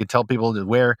wondering if you could tell people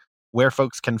where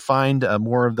folks can find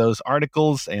more of those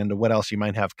articles and what else you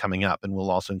might have coming up, and we'll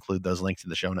also include those links in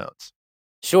the show notes.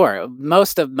 Sure.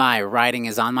 Most of my writing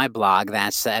is on my blog.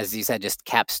 That's, as you said, just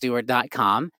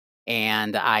capstewart.com.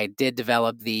 And I did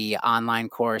develop the online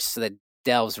course that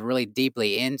delves really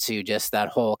deeply into just that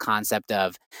whole concept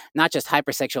of not just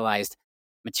hypersexualized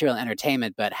material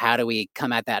entertainment, but how do we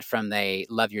come at that from the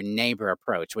love your neighbor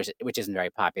approach, which isn't very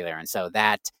popular. And so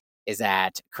that is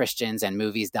at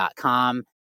christiansandmovies.com.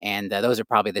 And those are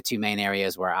probably the two main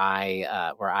areas where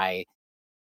I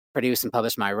produce and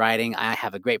publish my writing. I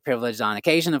have a great privilege on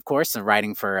occasion, of course, of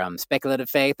writing for Speculative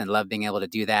Faith, and love being able to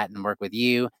do that and work with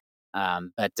you.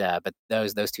 But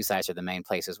those two sites are the main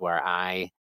places where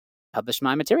I publish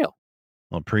my material.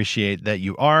 Well, appreciate that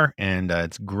you are, and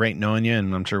it's great knowing you,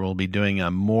 and I'm sure we'll be doing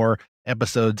more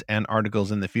episodes and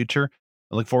articles in the future.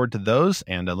 I look forward to those,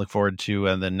 and I look forward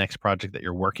to the next project that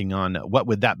you're working on. What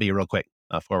would that be real quick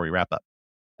before we wrap up?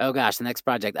 Oh gosh, the next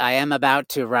project. I am about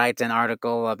to write an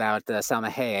article about Salma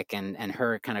Hayek and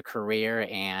her kind of career,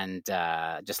 and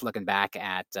just looking back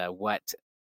at what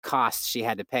costs she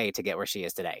had to pay to get where she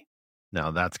is today.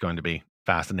 Now, that's going to be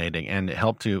fascinating, and it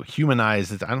helped to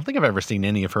humanize. I don't think I've ever seen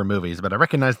any of her movies, but I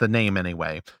recognize the name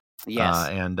anyway. Yes.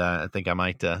 And I think I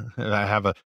might I have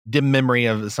a dim memory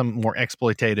of some more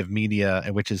exploitative media,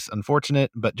 which is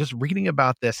unfortunate, but just reading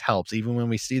about this helps. Even when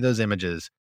we see those images,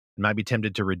 you might be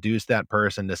tempted to reduce that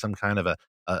person to some kind of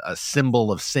a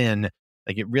symbol of sin.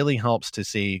 Like, it really helps to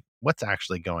see what's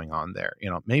actually going on there.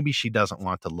 Maybe she doesn't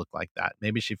want to look like that.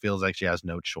 Maybe she feels like she has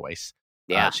no choice.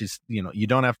 Yeah. She's, you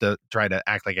don't have to try to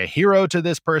act like a hero to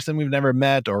this person we've never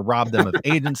met or rob them of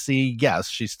agency. Yes,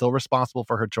 she's still responsible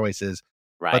for her choices.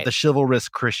 Right. But the chivalrous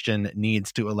Christian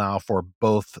needs to allow for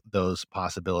both those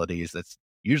possibilities. That's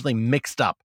usually mixed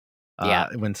up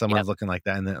when someone's looking like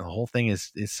that. And the whole thing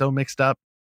is so mixed up,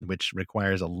 which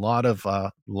requires a lot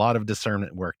of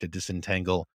discernment work to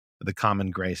disentangle the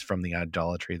common grace from the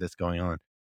idolatry that's going on.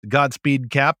 Godspeed,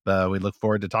 Cap. We look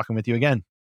forward to talking with you again.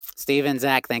 Stephen,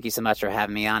 Zach, thank you so much for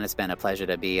having me on. It's been a pleasure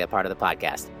to be a part of the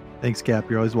podcast. Thanks, Cap.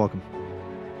 You're always welcome.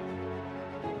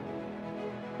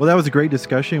 Well, that was a great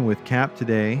discussion with Cap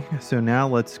today. So now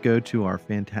let's go to our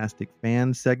Fantastic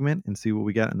Fan segment and see what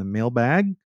we got in the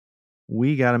mailbag.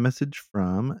 We got a message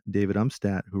from David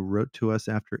Umstadt, who wrote to us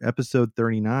after episode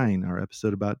 39, our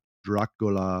episode about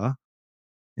Dracula.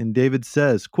 And David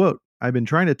says, quote, "I've been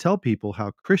trying to tell people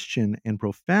how Christian and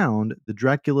profound the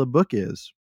Dracula book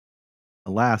is.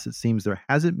 Alas, it seems there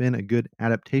hasn't been a good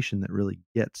adaptation that really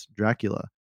gets Dracula.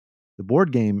 The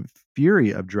board game Fury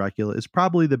of Dracula is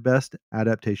probably the best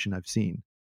adaptation I've seen.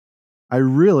 I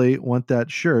really want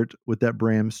that shirt with that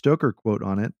Bram Stoker quote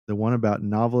on it, the one about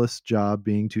novelist's job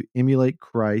being to emulate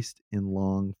Christ in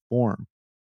long form."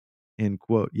 End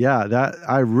quote. Yeah, that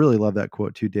I really love that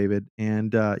quote too, David.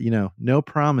 And no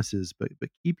promises, but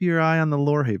keep your eye on the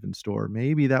Lorehaven store.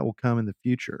 Maybe that will come in the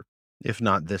future. If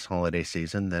not this holiday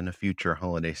season, then a future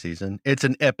holiday season. It's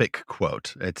an epic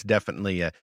quote. It's definitely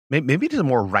maybe it's a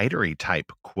more writery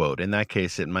type quote. In that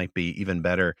case, it might be even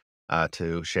better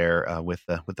to share with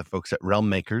the folks at Realm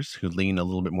Makers, who lean a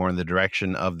little bit more in the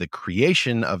direction of the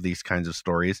creation of these kinds of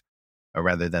stories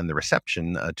rather than the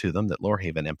reception to them that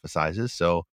Lorehaven emphasizes.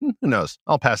 So who knows?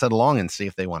 I'll pass that along and see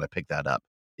if they want to pick that up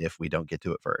if we don't get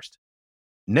to it first.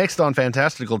 Next on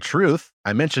Fantastical Truth,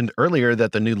 I mentioned earlier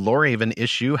that the new Lorehaven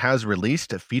issue has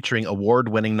released, featuring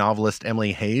award-winning novelist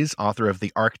Emily Hayes, author of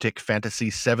the Arctic fantasy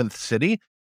Seventh City.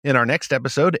 In our next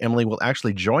episode, Emily will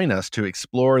actually join us to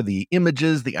explore the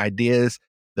images, the ideas,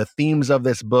 the themes of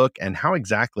this book, and how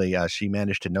exactly she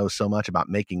managed to know so much about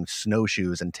making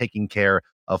snowshoes and taking care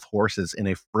of horses in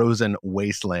a frozen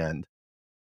wasteland.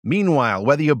 Meanwhile,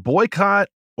 whether you boycott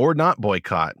or not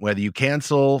boycott, whether you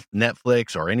cancel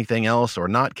Netflix or anything else or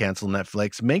not cancel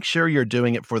Netflix, make sure you're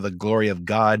doing it for the glory of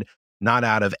God, not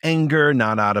out of anger,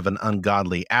 not out of an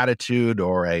ungodly attitude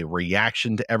or a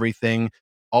reaction to everything.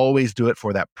 Always do it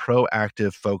for that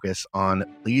proactive focus on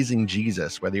pleasing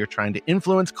Jesus, whether you're trying to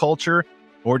influence culture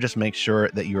or just make sure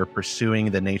that you are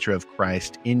pursuing the nature of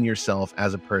Christ in yourself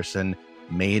as a person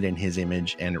made in his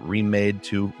image and remade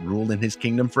to rule in his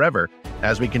kingdom forever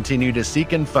as we continue to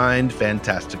seek and find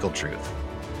fantastical truth.